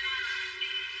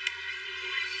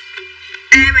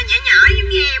 Ai mà nhỏ nhỏ giống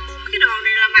như em mua mấy cái đồ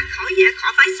này là mặc khỏi về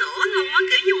khỏi phải sửa luôn á,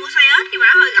 kiểu như mua size ớt nhưng mà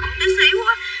nó hơi rộng tí xíu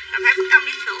á, là phải mất công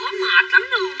đi sửa mệt lắm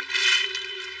luôn.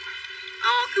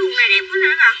 Cái quần này đẹp quá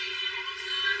nữa kìa.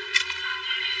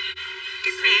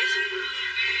 Cái mẹ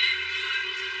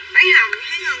váy hồng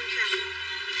thấy không sao.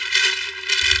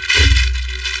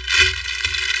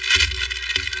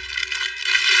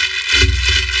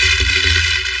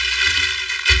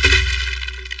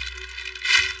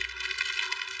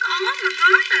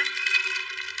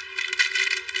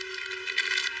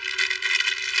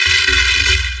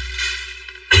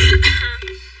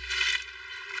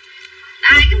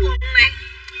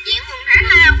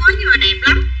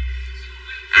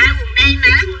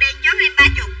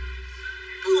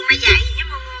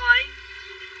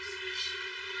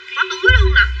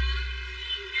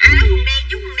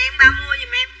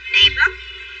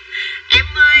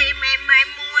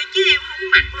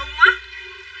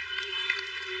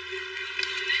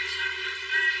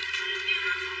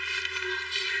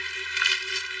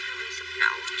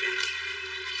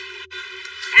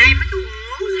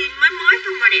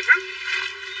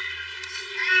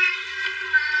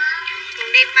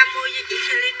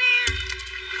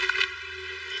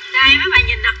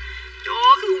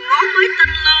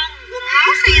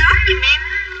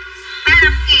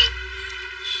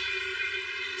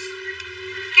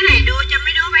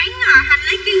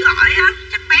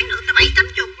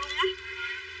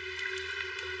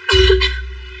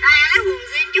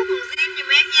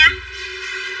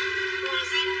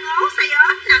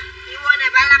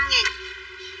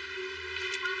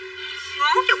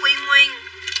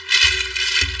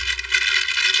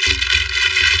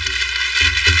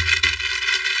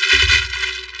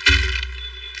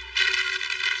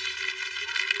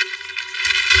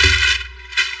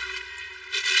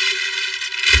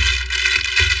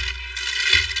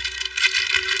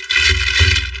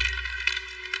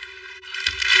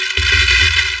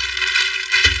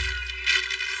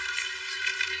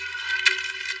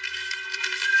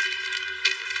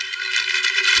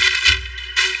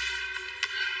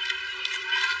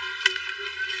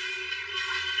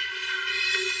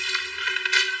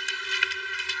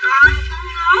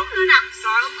 ngố nữa nè.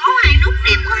 Rồi ngố 2 nút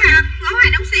đẹp quá ha. Ngố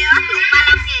 2 nút size ớt luôn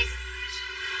 35.000.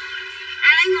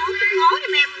 Ai lấy ngố chút ngố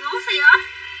giùm em, ngố size ớt.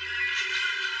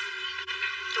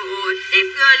 Trời ơi, đẹp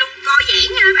ghê luôn, co giãn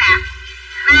nha các bạn.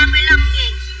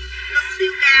 35.000. Lưng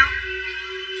siêu cao.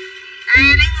 Đây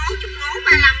lấy ngố chút ngố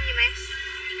 35 giùm em.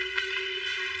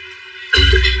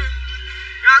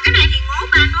 Rồi cái này thì ngố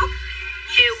 3 nút.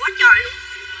 Nhiều quá trời luôn.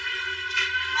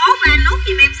 Ngố 3 nút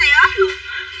giùm em size ớt luôn.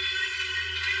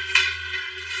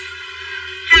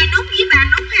 2 nút với 3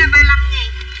 nút ha,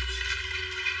 35.000.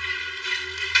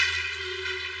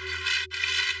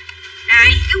 Đây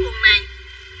cái quần này.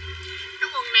 Cái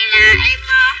quần này là em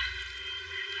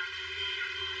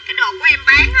cái đồ của em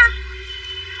bán á.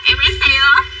 Em lấy size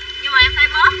ớt nhưng mà em phải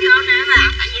bóp vô nè bà,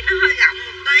 tại vì nó hơi rộng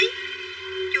một tí.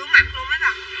 Chưa mặc luôn mấy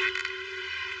bà.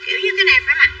 Kiểu như cái này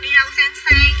phải mặc đi đâu sang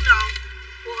sang đồ.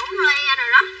 Quần ống loe rồi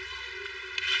đó.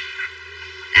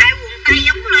 Đây quần tây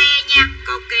giống loe nha,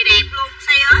 cực kỳ đẹp luôn.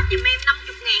 Size ớt giùm em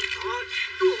 50.000. Trời ơi,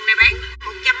 cái quần này bán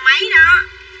 100 mấy đó.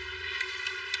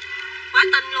 Quá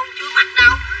tin luôn, chưa mặc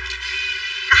đâu.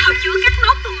 Chưa cắt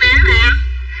nút luôn nè bà.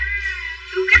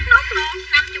 Chưa cắt nút luôn,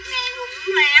 50.000 quần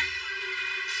ống loe.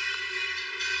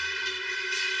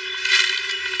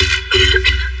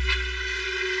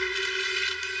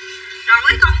 Rồi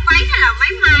cái con váy này là váy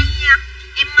may nha.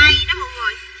 Em may đó mọi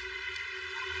người.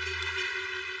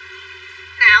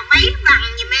 Nào váy bằng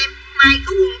giùm em. May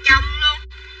có quần trong luôn.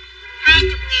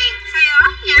 20.000 size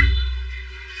ớt nha.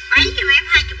 Váy giùm em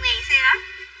 20.000 size ớt.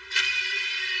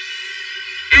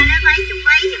 Ai lấy váy chụp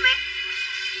váy giùm em.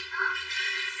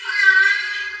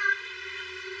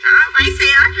 Đó váy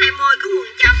size ớt 20 có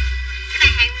quần trong. Cái này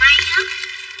hàng may á.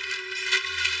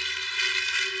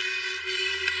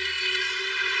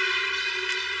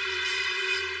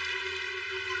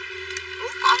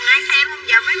 Còn ai xem không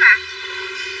giờ mấy bạn?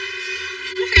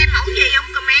 Muốn xem mẫu gì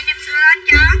không comment em sẽ lên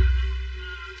cho.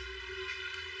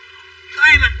 Có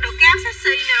ai mặc đồ cáo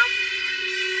sexy nào không?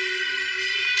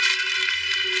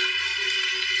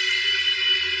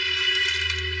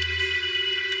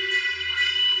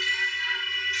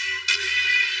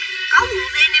 Có quần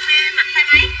jean em mặc size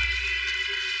mấy?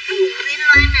 Cái quần jean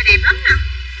loan này đẹp lắm nè.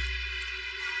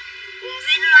 Quần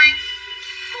jean loan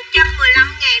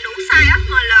 115.000 đủ size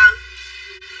XL.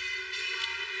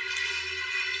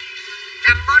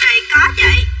 Đầm body có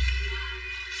chị.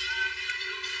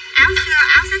 Áo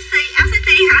sexy hả?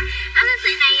 Áo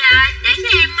sexy này để cho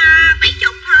em 70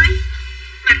 thôi.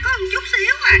 Mặc có một chút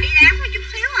xíu à, đi đám có chút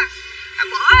xíu à. Hồi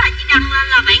bữa là chị đăng lên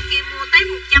là bạn kia mua tới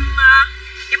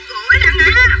 150 lần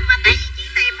á. Mà tại vì chị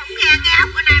tìm không ra cái áo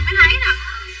bữa nay mới thấy nè.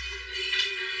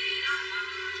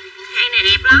 Hai này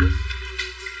đẹp lắm.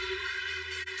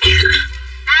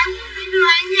 Đây quần jean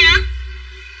loan nha.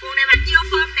 Quần này mặc vô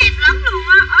form đẹp lắm luôn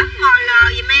á. XL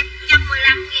giùm em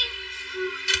 115.000.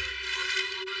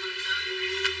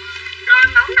 Rồi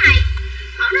mẫu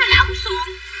này là ống suông.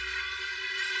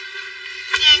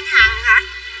 Nhan Hằng hả?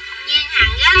 Nhan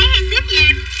Hằng giá lấy hay ship cho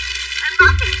em?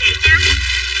 Inbox cho chị nha.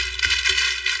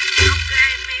 Ok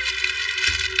em yêu.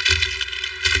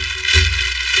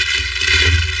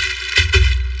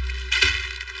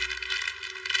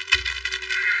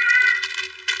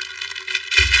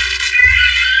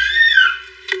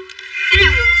 Cái này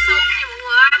quần suông nha mọi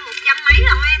người ơi, 100 mấy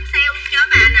lần em sale luôn cho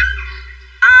bà nè.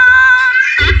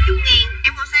 80.000,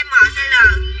 em còn size M, size L.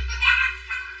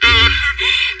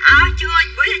 Chưa,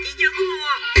 bữa giờ chị chưa có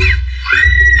mua. Trời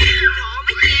ơi,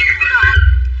 mấy chị em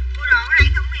mua đồ ở đây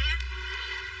không hả?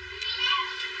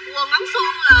 Quần ống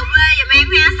suông LV giùm em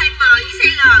ha, size M với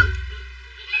size L.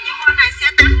 Nhưng con này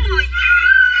size 80.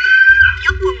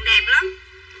 Chốt quần đẹp lắm.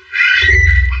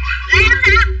 Lấy em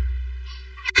nè.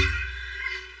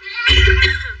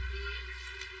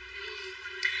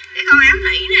 Cái con áo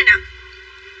nỉ này nè.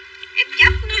 Em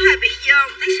chất nó hơi bị dơ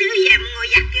một tí xíu về mọi người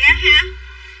giặt ra ha.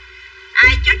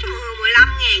 Ai chất cho mọi người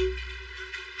 15.000.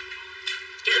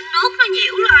 Chứ nước nó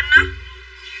nhiễu lên đó.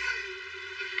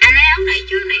 Ai lấy áo nỉ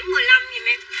chứ nỉ 15 giùm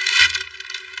em.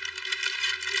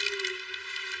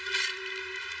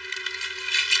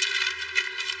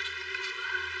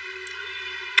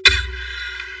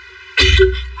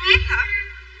 Quét hả?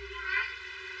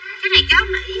 Cái này cái áo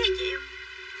nỉ hả chị em?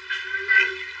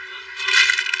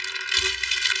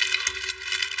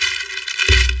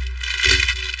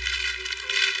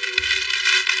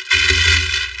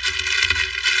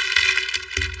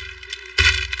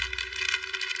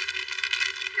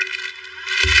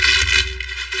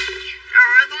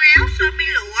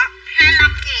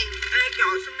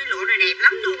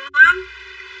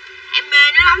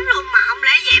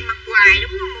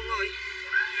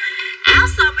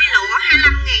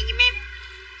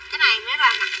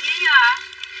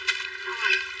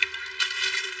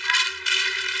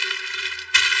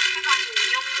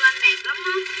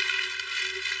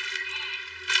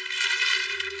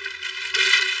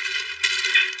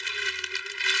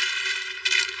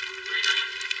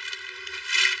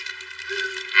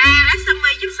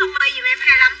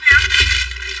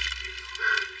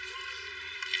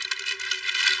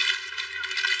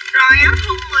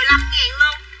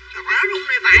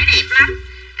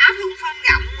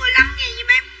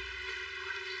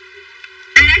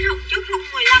 thun chốt thun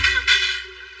 15 nè.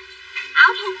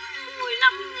 Áo thun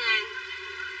 15.000.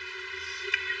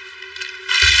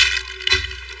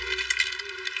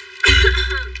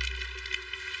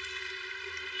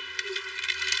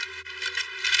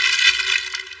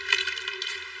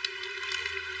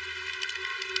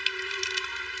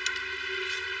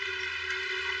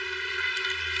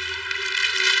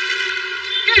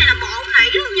 Cái này là bộ nỉ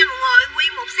luôn nha mọi người,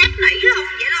 nguyên một set nỉ luôn,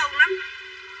 dễ thương lắm.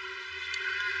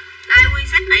 Đây nguyên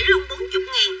set nỉ luôn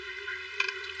 40.000.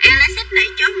 Em lấy set nỉ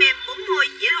chốt em 40,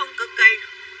 dễ thương cực kỳ.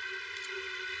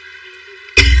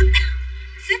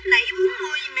 Set nỉ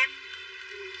 40 giùm em.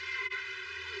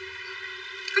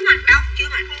 Có mặc đâu, chưa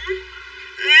mặc luôn á.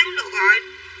 Em được rồi,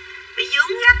 bị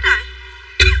dướng gấp rồi.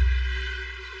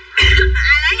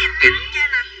 Ai lấy em tặng cho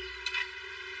nè.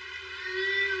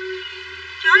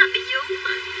 Chó là bị dướng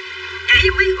mà. Để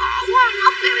cho mấy gỗ quá,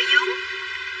 ốc này bị dướng.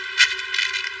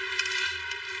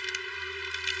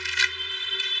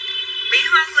 Bị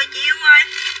hôn rồi chị yêu ơi.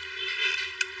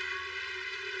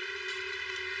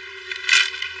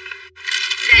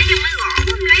 Để cho mấy gỗ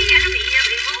không lấy ra nó bị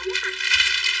vướng rồi.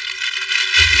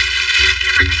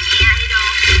 Để mặc ở nhà thì đồ.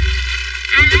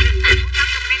 Ai lấy em tặng cho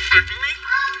comment tặng đi.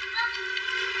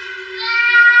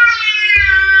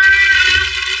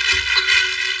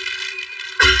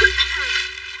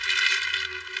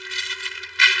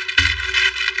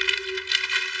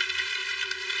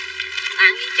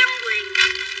 Tặng đi trong quyền.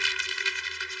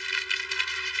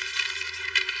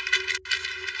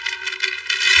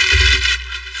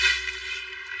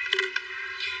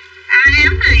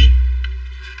 Áo này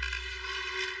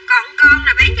còn con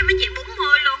là bán cho mấy chị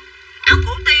 40 luôn. Áo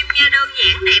cổ tim nha, đơn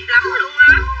giản đẹp lắm luôn á.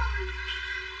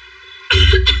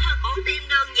 Cổ tim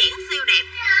đơn giản siêu đẹp.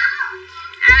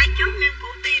 Ai chốt em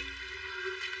cổ tim.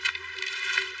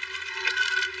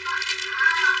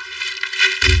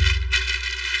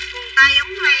 Quần tay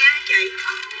ống le hả chị?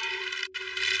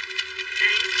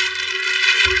 Đây.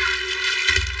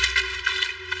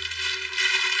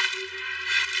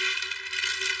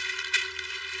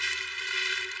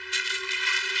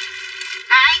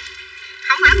 Đây,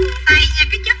 không phải quần tay nha,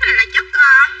 cái chất này là chất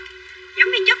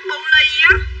giống như chất poly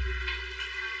á.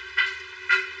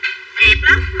 Đẹp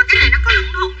lắm, mà cái này nó có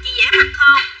lưng thun chị dễ mặc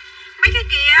hơn. Mấy cái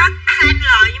kia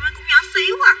size L nhưng mà cũng nhỏ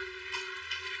xíu à.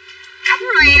 Ống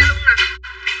loe luôn nè,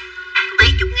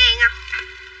 70.000 à.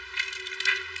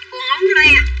 Quần ống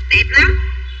loe, đẹp lắm.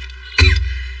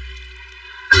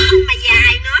 Mà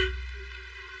dài nữa.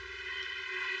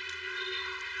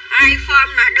 iPhone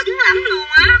mà đứng lắm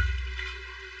luôn á.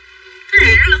 Cái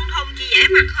này nó lưng thun chị dễ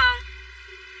mặc hơn.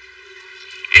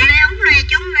 Ai lấy ống loe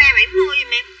chứ ống loe 70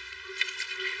 giùm em.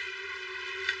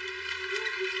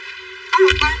 Có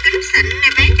một con kính xịn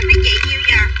này bán cho mấy chị nhiêu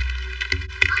giờ?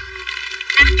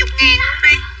 50.000 luôn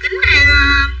đi. Kính này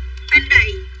Fendi.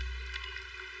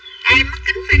 Đây mắt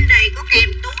kính Fendi có kèm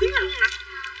túi luôn nè.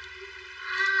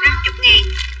 50.000.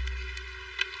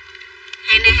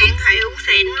 Hàng này hàng hiệu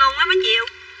xịn luôn á mấy chị.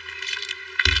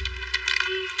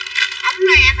 Ống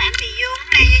loe Phạm Thị Dương, ống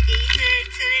loe cho chị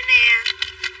Selena.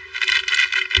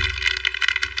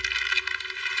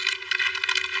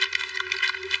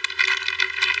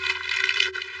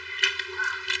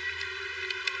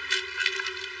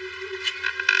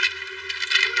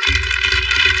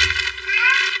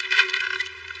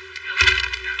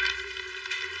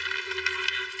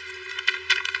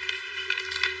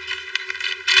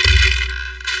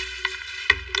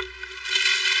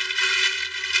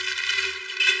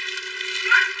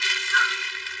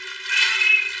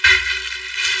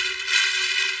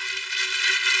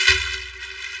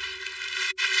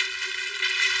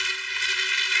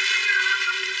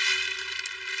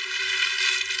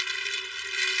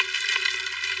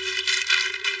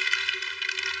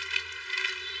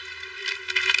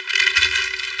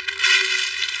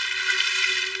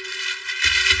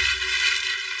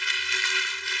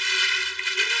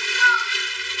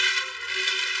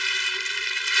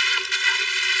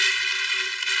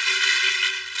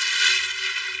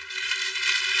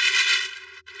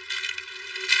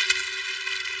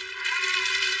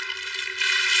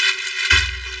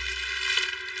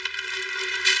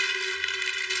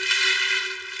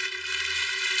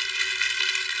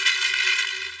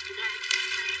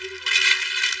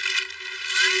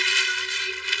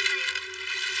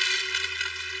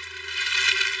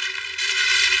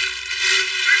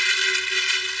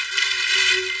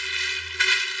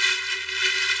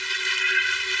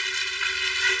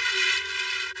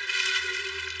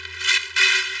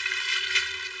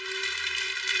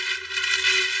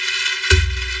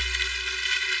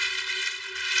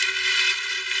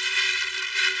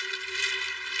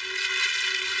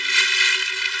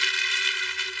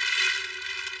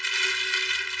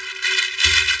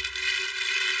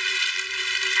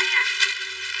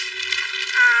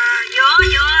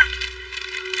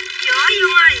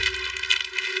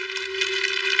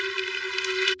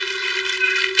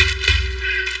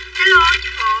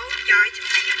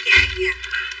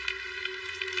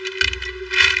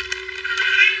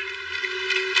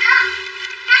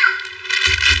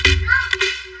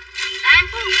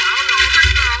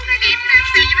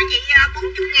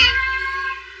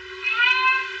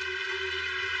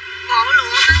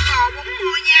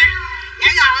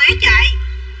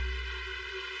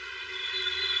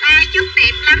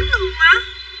 lắm luôn á.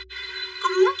 Có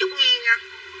 40.000 à.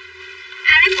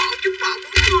 Ai lấy bộ chút bộ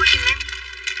 40 giùm em.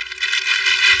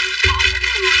 Bộ 40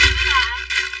 rồi.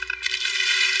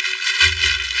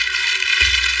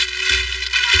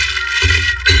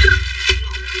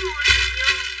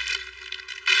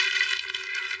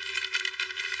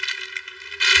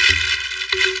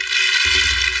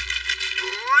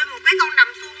 Cái con đầm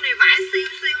xuông này vải siêu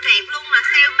siêu đẹp luôn, là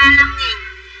sale 35.000.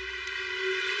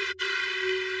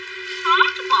 Có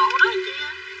cái bộ đó chị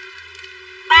ơi,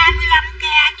 35k.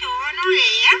 Trời ơi nó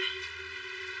rẻ.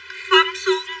 Phơm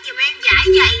xuông dùm em, vải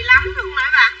dày lắm luôn nè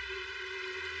bà.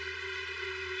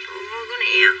 Trời ơi cái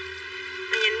này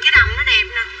mà nhìn cái đầm nó đẹp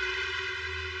nè.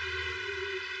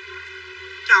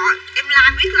 Trời em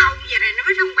like biết lâu giờ này nó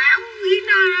mới thông báo, biết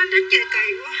nó trời kỳ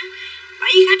quá.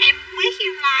 Bởi vì khách em biết khi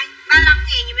em like.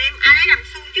 35.000 giùm em. Ai lấy đầm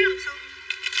xuông chứ đầm xuông.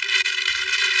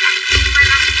 Đầm xuông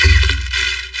 35.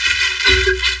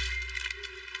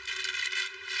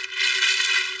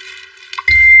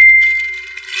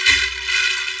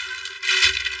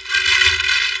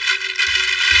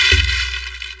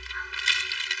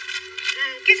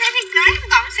 Cái set thiết kế em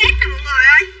còn set nè mọi người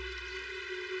ơi.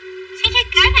 Set thiết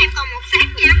kế này em còn một set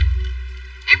nha.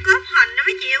 Em có hình đó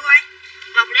mấy chị yêu ơi.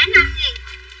 105.000.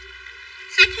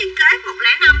 Set thiết kế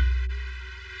 105.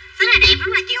 Set này đẹp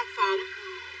lắm là chị Ngọc Phụng.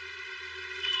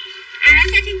 Ai lấy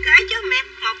set thiết kế chứ em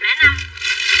 105.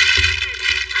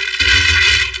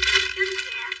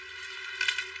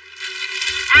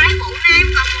 Ai lấy bộ nam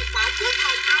còn một bộ cuối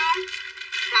cùng luôn,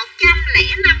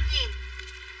 105.000.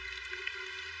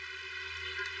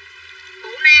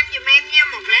 Bộ nam giùm em nha,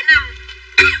 105.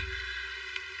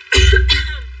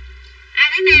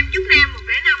 Ai lấy nam chút nam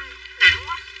 105. Nặng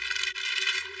quá,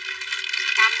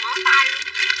 cầm mỏ tay luôn.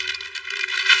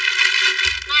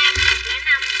 Nam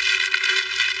 105.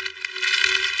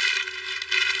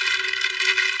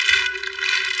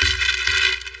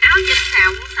 Áo trên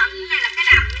xào cũng xanh. Này là cái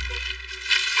đầm đó chị.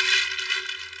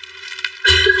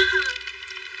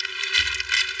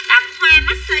 Đầm hoa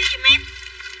maxi giùm em,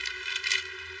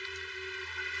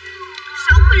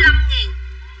 65.000.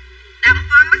 Đầm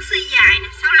hoa maxi dài nè,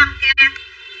 65k.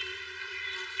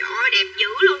 Trời ơi đẹp dữ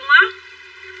luôn á.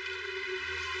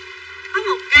 Có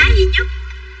một cái duy nhất.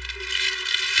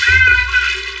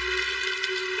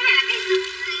 Cái này là cái zoom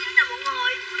jean nè mọi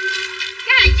người.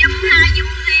 Cái này zoom 2 zoom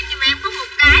jean nhưng mà em có một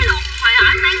cái luôn. Hồi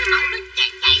hỏi mấy cái mẫu nó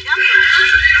chạy gấm luôn á.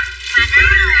 Mà nó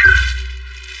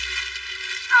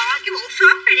cái bộ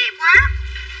shop này đẹp quá.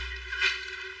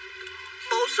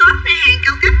 Bộ shop này hàng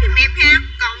cao cấp giùm em ha.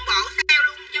 Còn bộ sale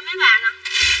luôn cho mấy bà nè,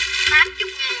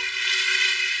 80.000.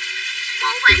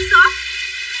 Bộ vải shop.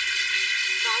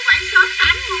 Bộ vải shop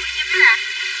 80 nha mấy bà.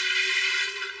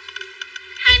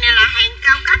 Hàng này là hàng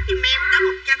cao cấp giùm em, tới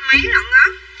 100 mấy lận á,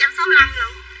 165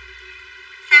 lận.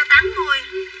 Sale 80.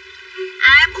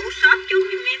 Ai bộ shop chút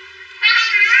giùm em.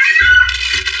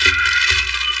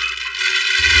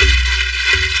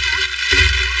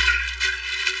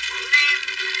 Bộ nam.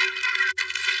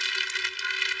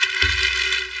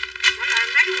 Mỗi lần em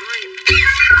lấy mọi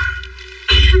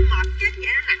mệt chết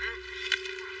vậy nó nặng.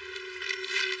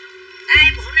 Đây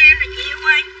bộ nam là chị yêu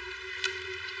ơi.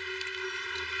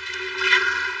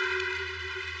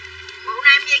 Bộ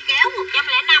nam dây kéo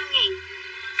 105.000.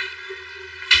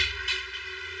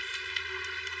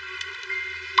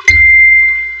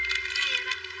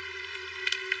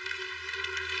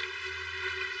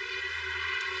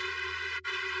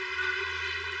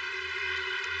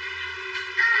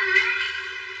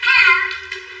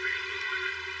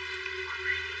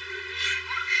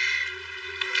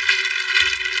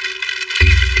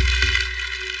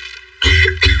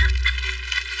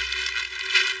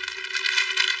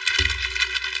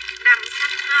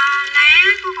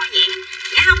 Có gì?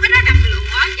 Dạ không, cái đó đầm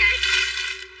lụa chị.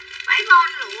 Vải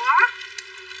von lụa.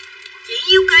 Chị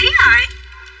nhiêu ký rồi?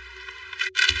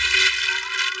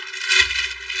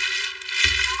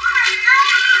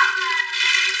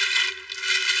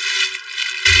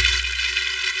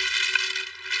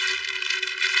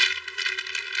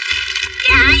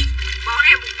 Dài. Bộ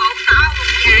này một bộ to một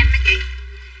dài nè chị.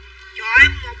 Trời ơi,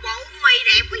 một bộ mì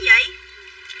đẹp quá vậy.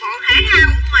 Bộ thể thao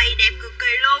mì đẹp cực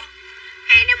kỳ luôn.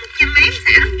 Hàng này 100 mấy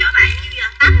xả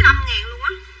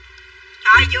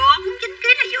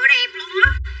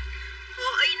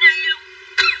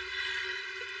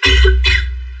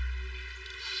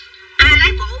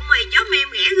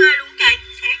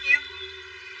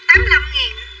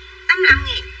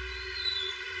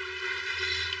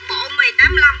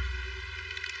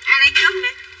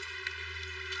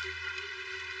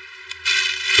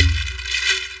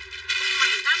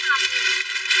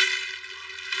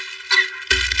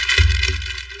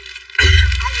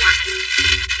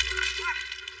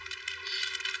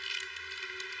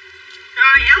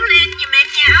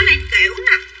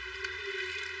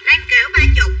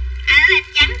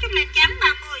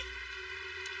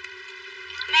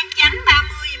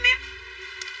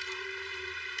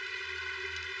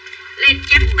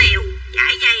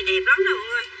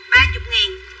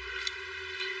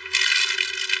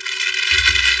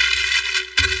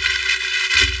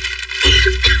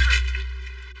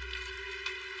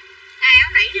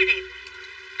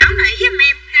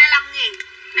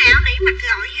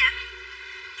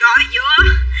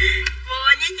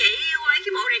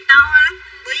to lắm.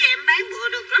 Bữa giờ em bán bữa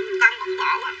được lắm, còn con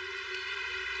bộ à.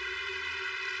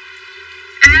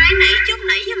 Ai lấy nỉ chút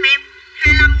nỉ giùm em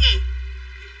 25.000.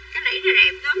 Cái nỉ này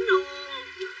đẹp lắm luôn.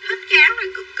 Thích cái áo này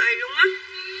cực kỳ luôn á.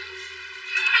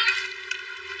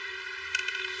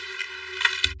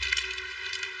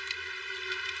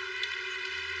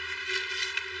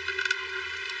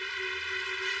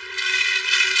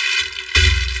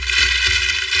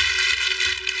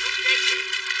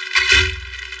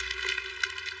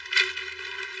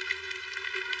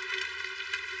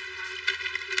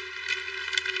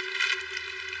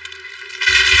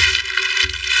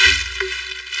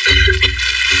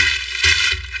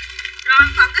 Rồi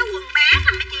còn cái quần bé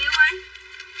nè mấy chị ơi.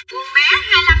 Quần bé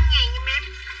 25.000 giùm em.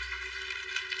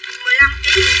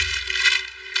 15kg.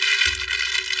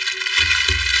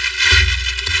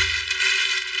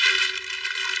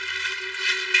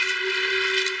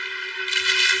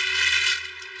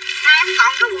 Đây em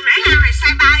còn cái quần nãy hao này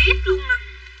size 3X luôn nè.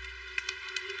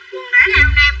 Quần nãy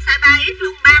hao nam size 3X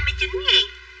luôn 39.000.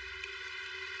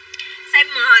 Size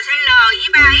M, size L với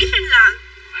 3XL.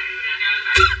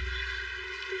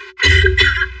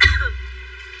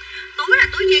 Túi là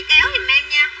túi dây kéo giùm em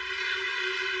nha.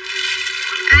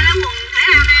 Ai lấy quần thể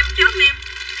thao em chốt em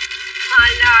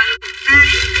ML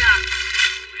 3XL.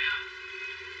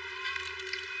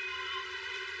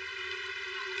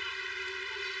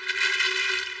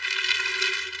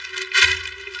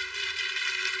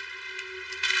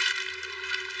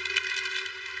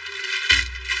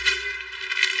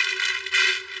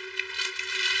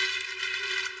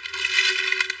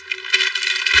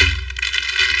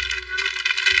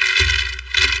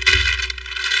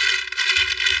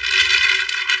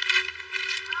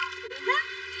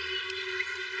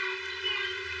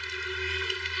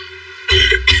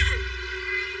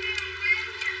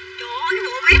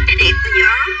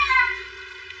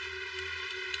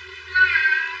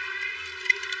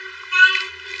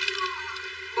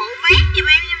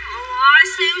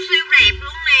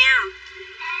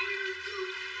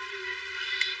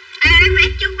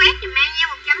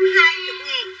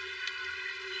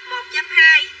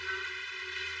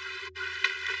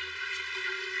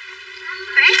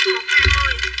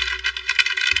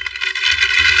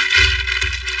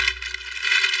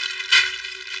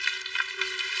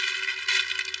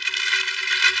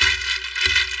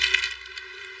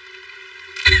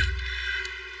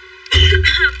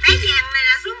 Bé vàng này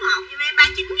là số 1 giùm em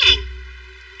 39.000.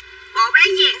 Bộ bé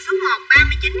vàng số 1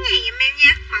 39.000 giùm em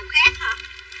nha. Màu khác hả?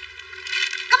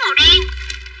 Có màu đen.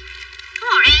 Có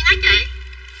màu đen á chị.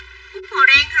 Hút màu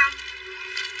đen không?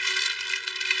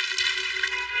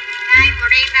 Đây màu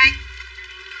đen đây.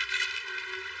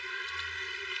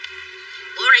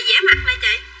 Bộ này dễ mặc nè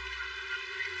chị.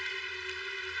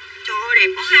 Trời ơi đẹp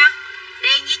quá ha.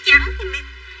 Đen với trắng giùm em.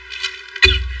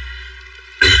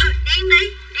 Đen đi,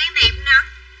 đen đẹp nè.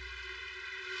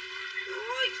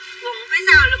 Ôi, quần phía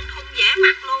sau lưng thun dễ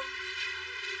mặc luôn.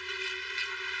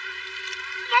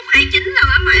 129 luôn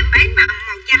á mà em bán bằng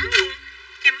màu trắng luôn.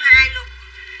 120 luôn.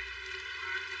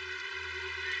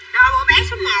 Rồi bộ bé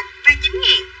số 1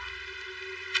 39.000.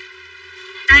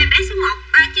 Đây bé số 1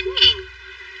 39.000.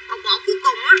 Một bộ cuối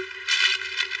cùng á.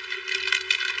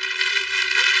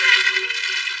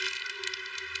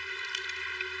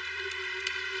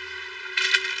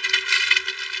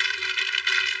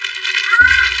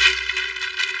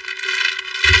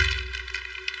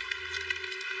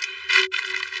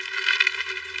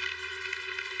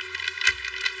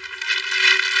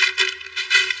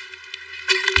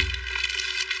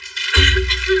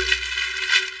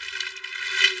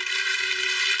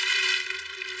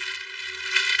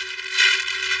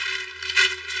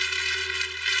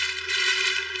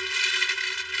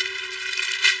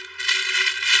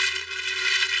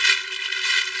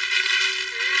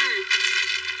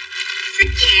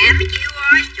 Xách dạ mấy chị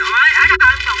ơi. Trời ơi, ở đâu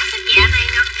em còn cái xách dạ này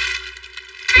nè.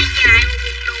 Tay dài một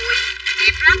quần đùi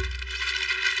đẹp lắm.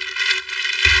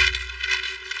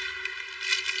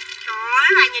 Trời ơi,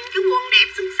 bà nhìn cái quần đẹp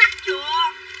xuất sắc chưa?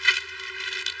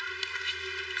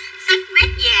 Xách vét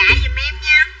dạ giùm em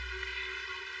nha.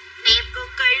 Đẹp cực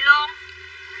kỳ luôn.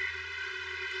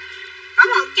 Có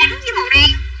màu trắng với màu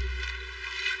đen.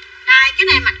 Đây, cái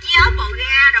này mặc với áo bầu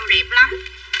ga đồ đẹp lắm.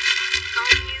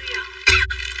 Còn nhiêu giờ?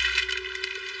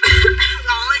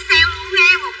 Rồi sale luôn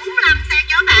ha, 145 sale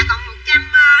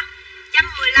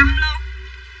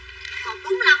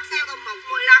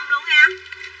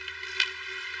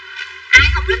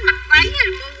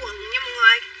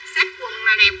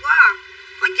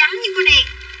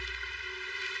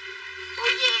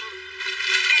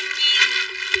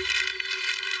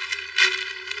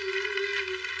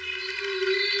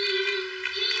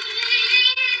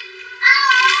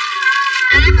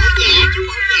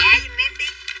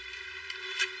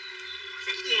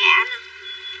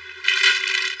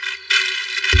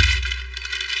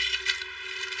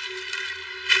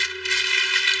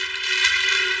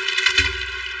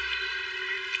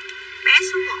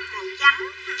trắng.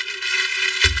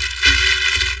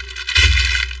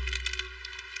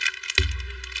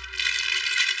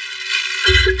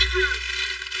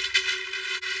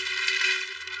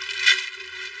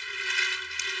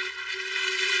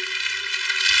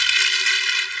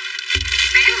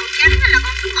 Bé màu trắng là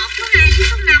con số 1, số 2,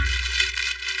 số 5.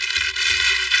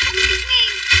 40.000.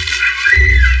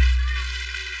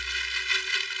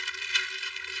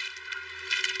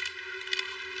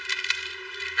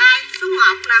 Đây, số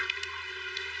 1 nè.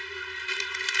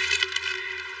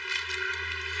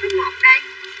 Số 1 đây.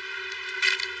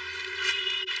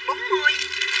 40.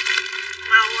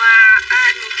 Màu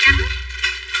trắng.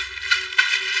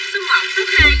 Số 1, số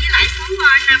 2 với lại số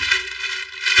 5.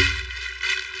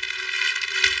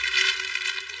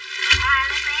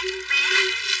 Lấy bé.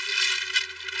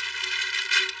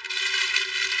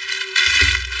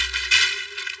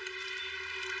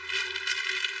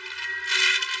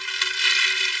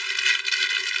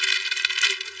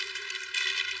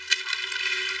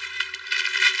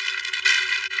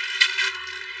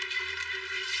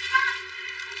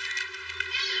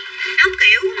 Áo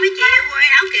kiểu mấy chị ơi,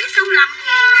 áo kiểu 65.000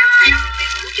 em sale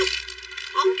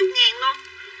 40.000 luôn.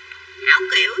 Áo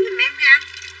kiểu giùm em nha.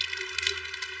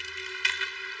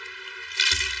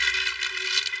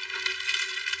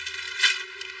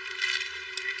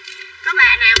 Có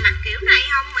bà nào mặc kiểu này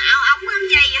không? Mà áo ống áo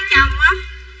dây ở trong á.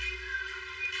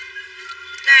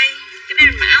 Đây, cái này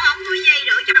mà áo ống có dây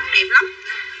đổ trong đẹp lắm.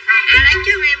 Lấy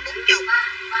trước em 40.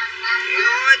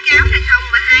 Rồi cái áo này không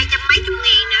mà 200 mấy chục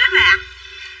ngàn nữa bà.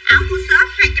 Áo của shop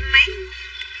 200 mấy.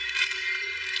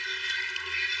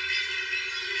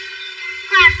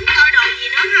 Có ai muốn coi đồ gì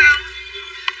nữa không?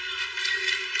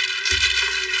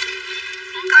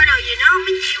 Muốn coi đồ gì nữa không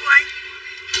mấy chiêu ơi?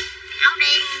 Áo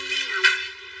đen đi ngọc.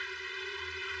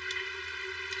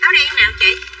 Áo đen nào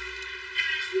chị?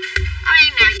 Áo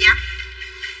đen nào vậy?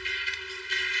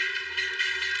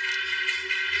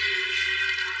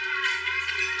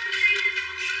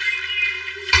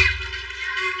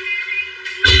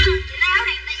 Chị lấy áo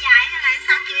đen tay dài hay là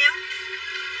sao chị yêu?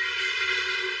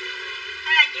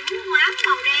 Hay là chị muốn mua áo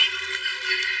màu đen?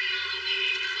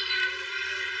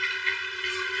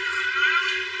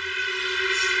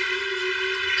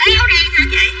 Lấy áo đen hả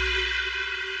chị?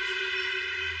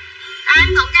 Em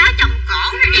còn cái áo chồng cổ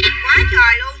nó đẹp quá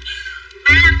trời luôn.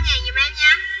 35.000 giùm em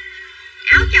nha.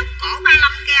 Áo chồng cổ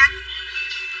 35k.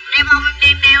 Đeo bông em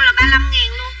đem đeo là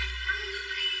 35.000 luôn.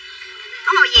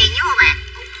 Có màu vàng với màu bạc.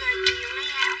 Ok, chị lấy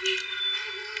áo.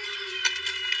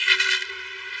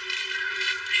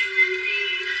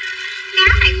 Cái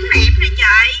áo này cũng đẹp nè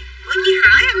trời. Bữa chị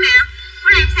hỏi em nè. Bữa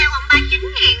nay em sale còn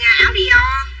 39.000 à, áo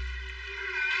Dior.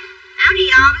 Áo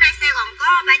Dior bữa nay sale còn có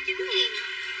 39.000.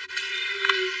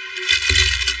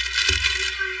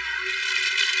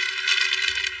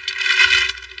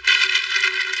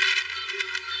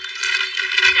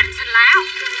 Cái đầm xanh lá không?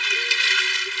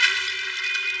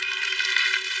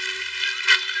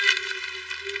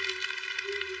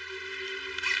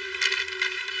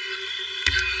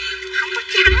 Không có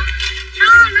trắng.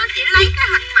 Nó chỉ lấy cái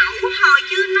hình mẫu thôi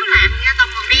chứ nó làm ra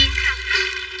toàn màu đen không.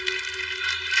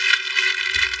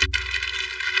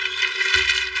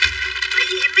 Bởi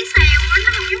vì em mới sale á, nó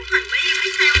không giống hình, bởi vì em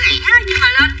mới sale rẻ nhưng mà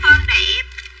lên form đẹp.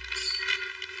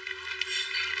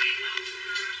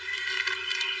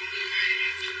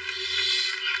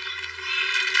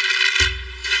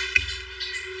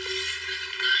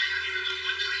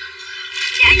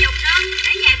 Dạ dùng đơn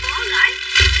để vài bữa gửi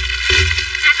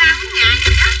 2-3 ngày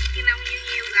rồi đó, chừng nào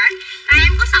nhiều gửi. Đây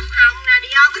em có sọc hồng nè,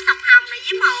 Dior có sọc hồng này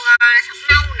với màu sọc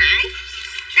nâu nãy.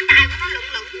 Cái tay của nó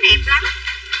lủng đẹp lắm.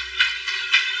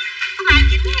 Có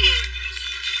 39.000.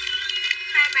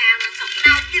 Hai màu là sọc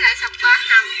nâu với lại sọc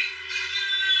hồng.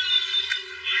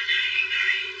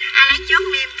 Ai lấy chốt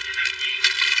em.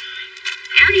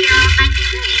 Áo Dior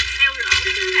 39.000 sale lỗ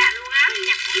chứ là luôn, áo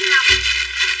nhập 45.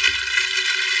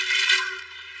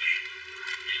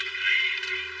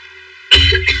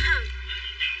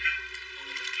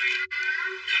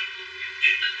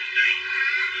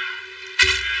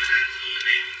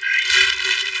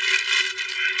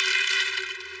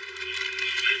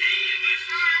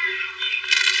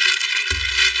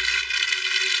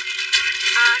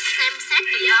 Xem set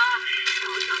Dior.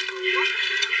 Trời ơi,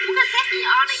 muốn cái set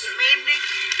Dior này giùm em đi.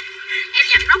 Em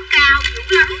nhập nốt cao, dữ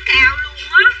lắm, cao luôn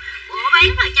á. Bữa bán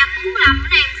là 145, bữa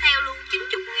nay em sale luôn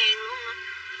 90.000 luôn á.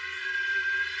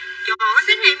 Trời ơi, cái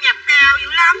set này em nhập cao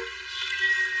dữ lắm.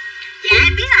 Dạ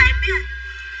em biết rồi, em biết rồi.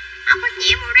 Áo khoác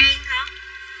nhẹ màu đen hả?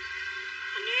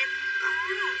 Hình như em có.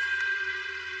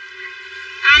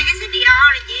 Cái set Dior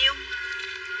này chị yêu.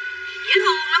 Dễ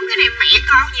thương lắm, cái này mẹ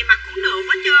con gì mặc cũng được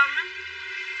hết trơn á.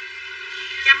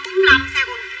 145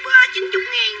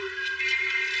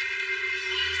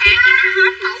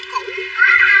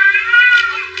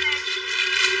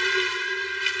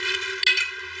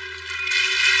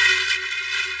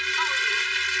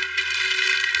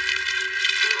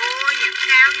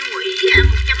 là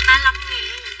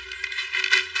 135.000.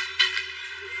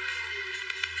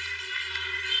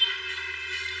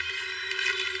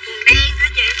 Quần đen hả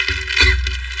chị?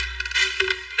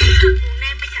 Quần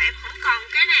đen bây giờ em không còn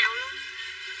cái nào luôn,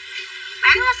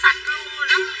 bán nó sạch luôn rồi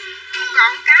đó, không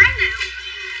còn cái nào,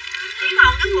 chỉ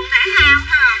còn cái quần thể thao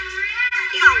thôi à.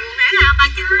 Chỉ còn quần thể thao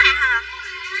 39 này thôi à,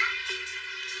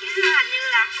 chứ hình như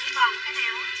là không còn cái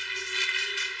nào á.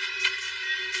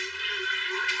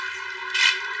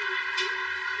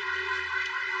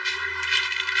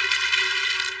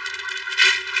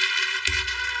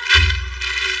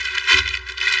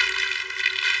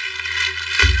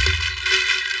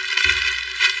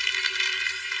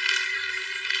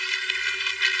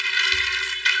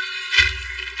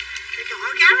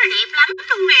 Kéo này đẹp lắm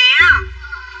luôn nè,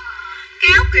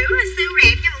 kéo kiểu là siêu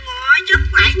đẹp nha mọi người ơi, chất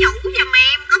vải nhũ giùm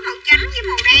em, có màu trắng với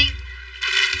màu đen,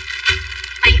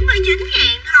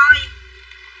 79.000 thôi.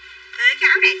 Cái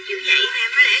áo đẹp kiểu vậy nè,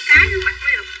 phải để cái nó mặc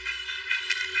mới được.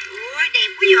 Ôi đẹp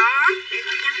quá vậy, để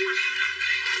có trắng mặt.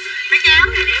 Mấy cái áo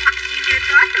này để mặc chơi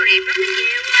Tết đồ đẹp lắm mấy chị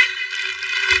ơi.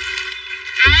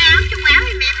 Áo chung áo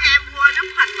thì em ham quên nắp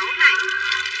hình mẫu này.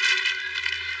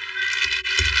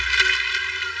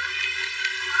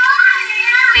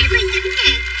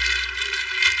 79.000.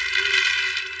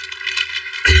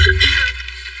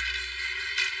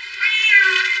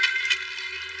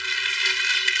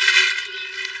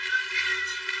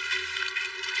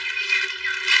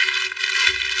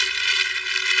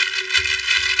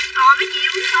 Mấy chị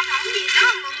muốn có mẫu gì nữa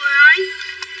không mọi người ơi?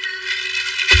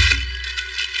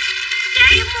 Dạ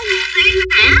em mua quần jean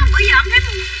hả? Bữa giờ em thấy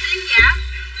mua quần jean dạ.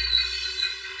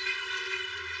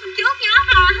 Hôm trước nhớ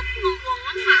thôi, thích mua quần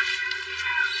lắm mà.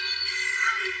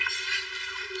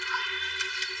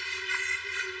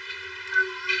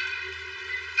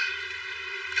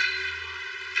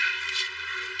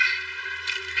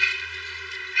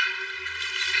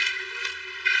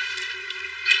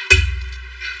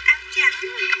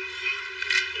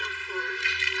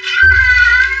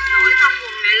 Nổi con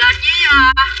quần này lên với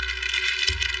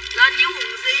quần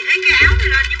jean, ấy cái áo này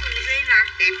lên với quần jean là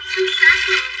đẹp xuất sắc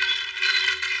hơn.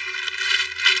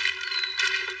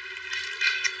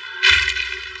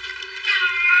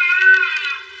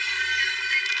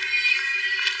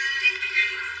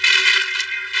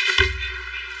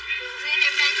 Quần jean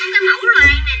em đang có cái mẫu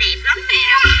loan này đẹp lắm nè,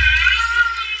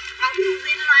 mẫu quần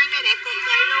jean loan này đẹp cực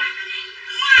kỳ luôn.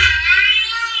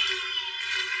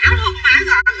 Áo thun mà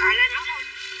gọi lên áo thun.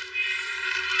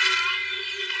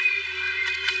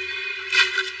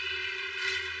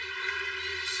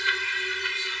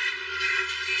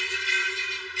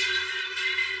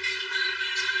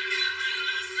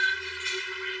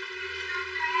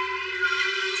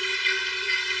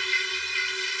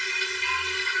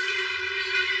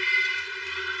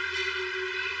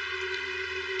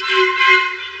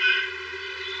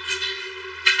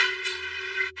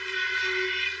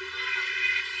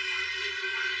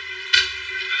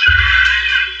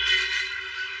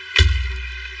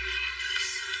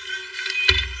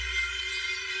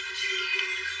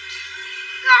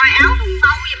 Rồi áo thun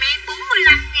bâu giùm em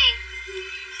 45.000.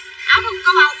 Áo thun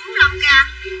có bâu 45k.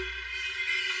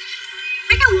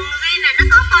 Mấy cái quần jean này nó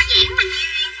có co giãn mà chị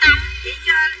yên tâm, chị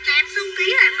cho em số ký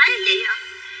là em lấy cho chị ạ.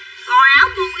 Rồi áo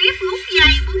buông ghép rút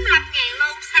dây 45.000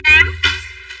 luôn, xám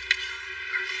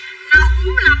nâu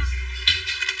 45.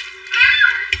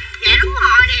 Dạ đúng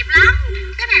rồi, đẹp lắm.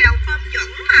 Cái này là form chuẩn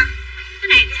mà. Cái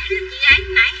này chị ấy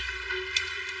nãy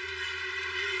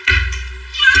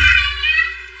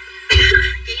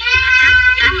chị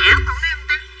giá Hảo còn đây không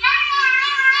ta?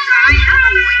 Rồi áo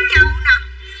thun Quảng Châu nè,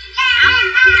 áo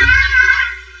thun Quảng Châu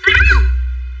 50.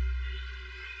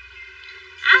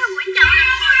 Áo thun Quảng Châu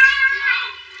 50,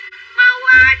 màu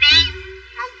đen,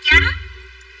 màu trắng,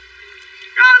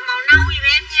 rồi màu nâu giùm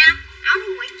em nha. Áo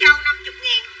thun Quảng Châu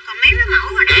 50.000. Còn mấy cái mẫu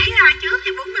hồi nãy trước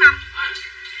thì 45.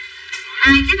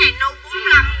 Đây cái này nâu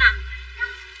 45 nè,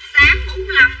 xám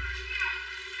 45,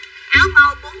 áo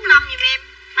bâu 45 giùm em.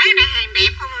 Mấy cái này hàng đẹp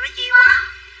không mà mấy chị qua.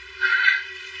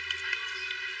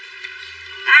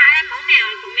 Đó, ai mẫu nào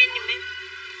thì comment giùm em.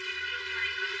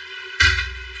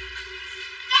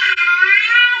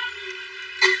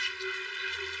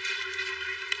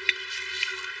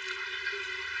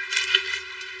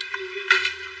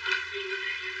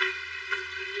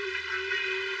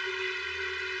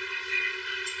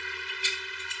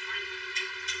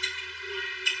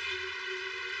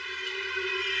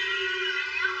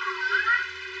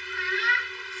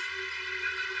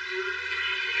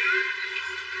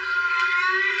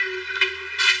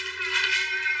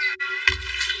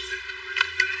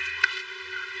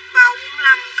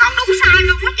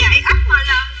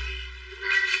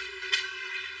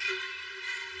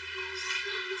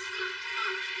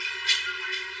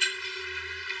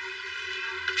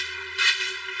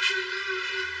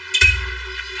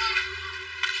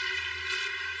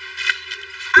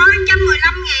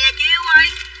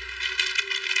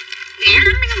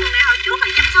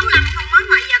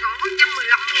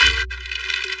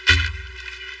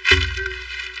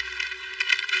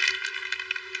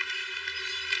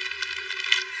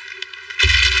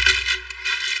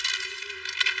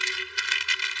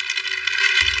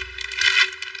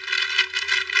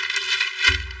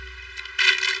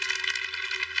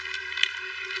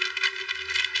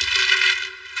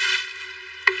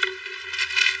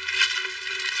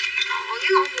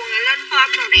 cái con quần này lên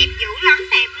form màu đẹp dữ lắm,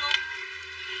 đẹp luôn.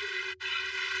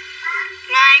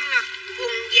 Loan nè,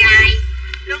 quần dài,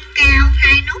 lưng cao,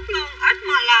 2 nút luôn,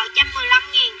 XML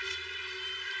 115.000.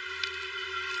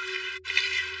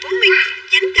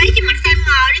 49 kg trên mặt size M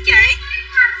đi chị.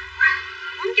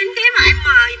 49 kg mà M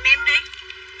giùm em đi.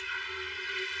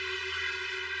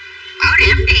 Bảo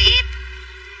đảm đẹp.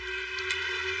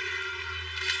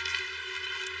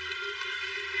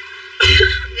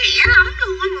 Rẻ lắm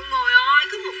luôn á mọi người ơi,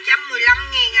 có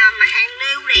 115.000 à, mà hàng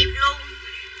nêu đẹp luôn,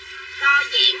 co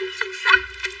giãn xuất sắc.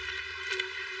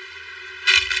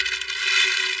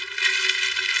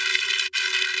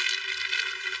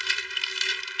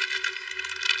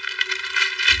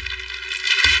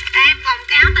 Em còn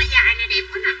cái áo tay dài này đẹp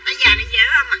quá nè, tay dài này dễ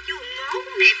mặc với quần ngố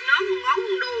cũng đẹp nữa, quần ngố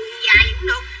quần đùi quần dài cũng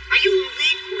được, mặc với quần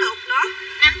jean cũng được nữa.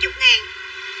 50.000.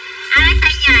 Ai lấy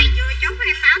tay dài chưa chốt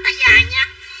em áo tay dài nha.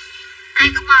 Tay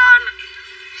có bo nè,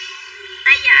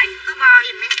 tay dài có bo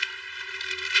giùm em.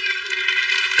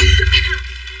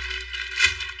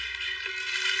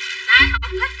 Đây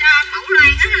không thích mẫu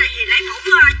Loan á thì lấy mẫu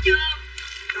trơn.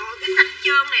 Rồi cái xanh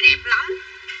trơn này đẹp lắm.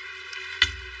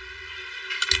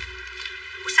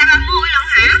 Size 30 lần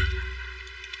hả?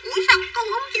 Ủa sao con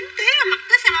 49 kg là mặc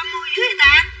tới size 30 dưới người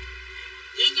ta?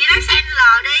 Vậy chị lấy size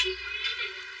L đi.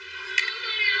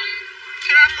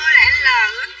 Size 30 là L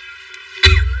á.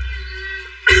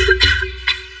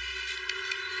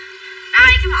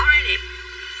 Đây cái mẫu này đẹp.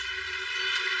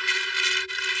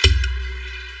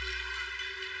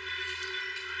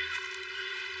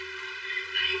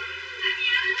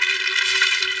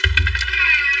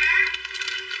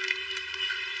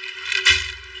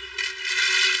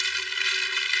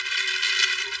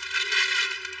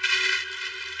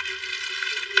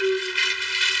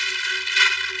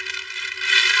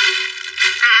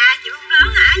 Chị không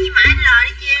lớn hả? Gì mà L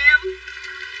đi chị em.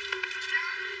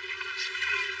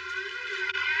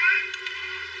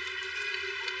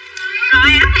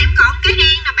 Rồi áo em còn cái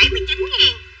đen là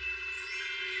 79.000.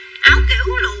 Áo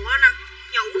kiểu lụa nè,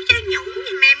 nhũ chứ nhũ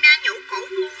giùm em nha, nhũ cổ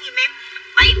vuông giùm em.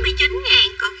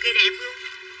 79.000 cực kỳ đẹp luôn.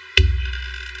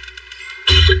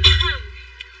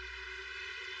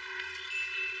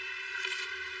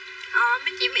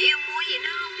 Mấy chị mà yêu mua gì nữa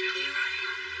không mấy chị ơi?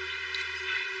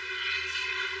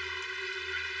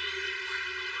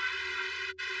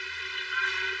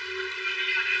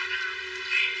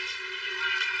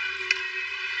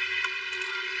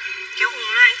 Cái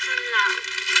quần Loan xinh là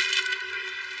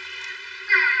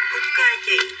ok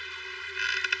chị.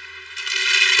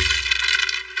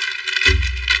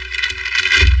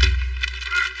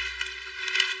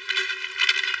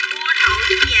 Mua thử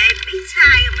về biết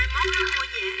sai rồi mai mốt nó mua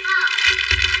về.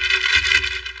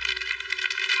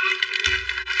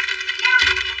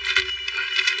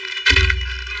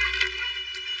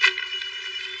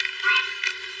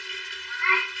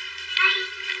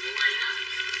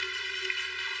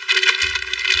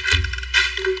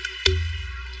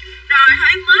 Rồi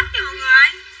hơi mớt nha mọi người.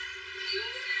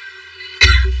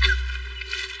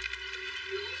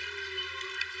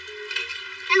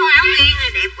 Cái con áo len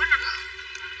này đẹp quá nè.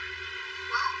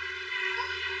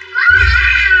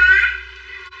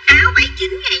 Áo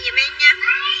 79.000 giùm em nha.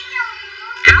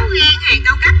 Áo len hàng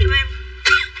cao cấp giùm em.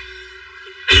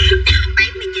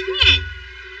 79.000.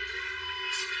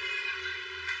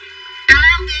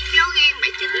 Áo len vô len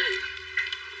 79.000.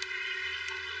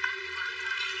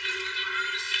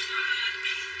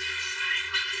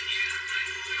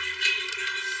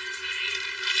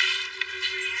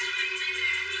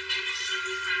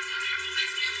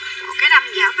 Cái đầm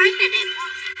giả phát này đẹp quá.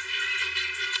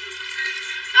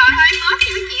 Rồi hơi mớt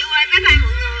nha mấy chị ơi, bye bye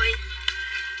mọi người.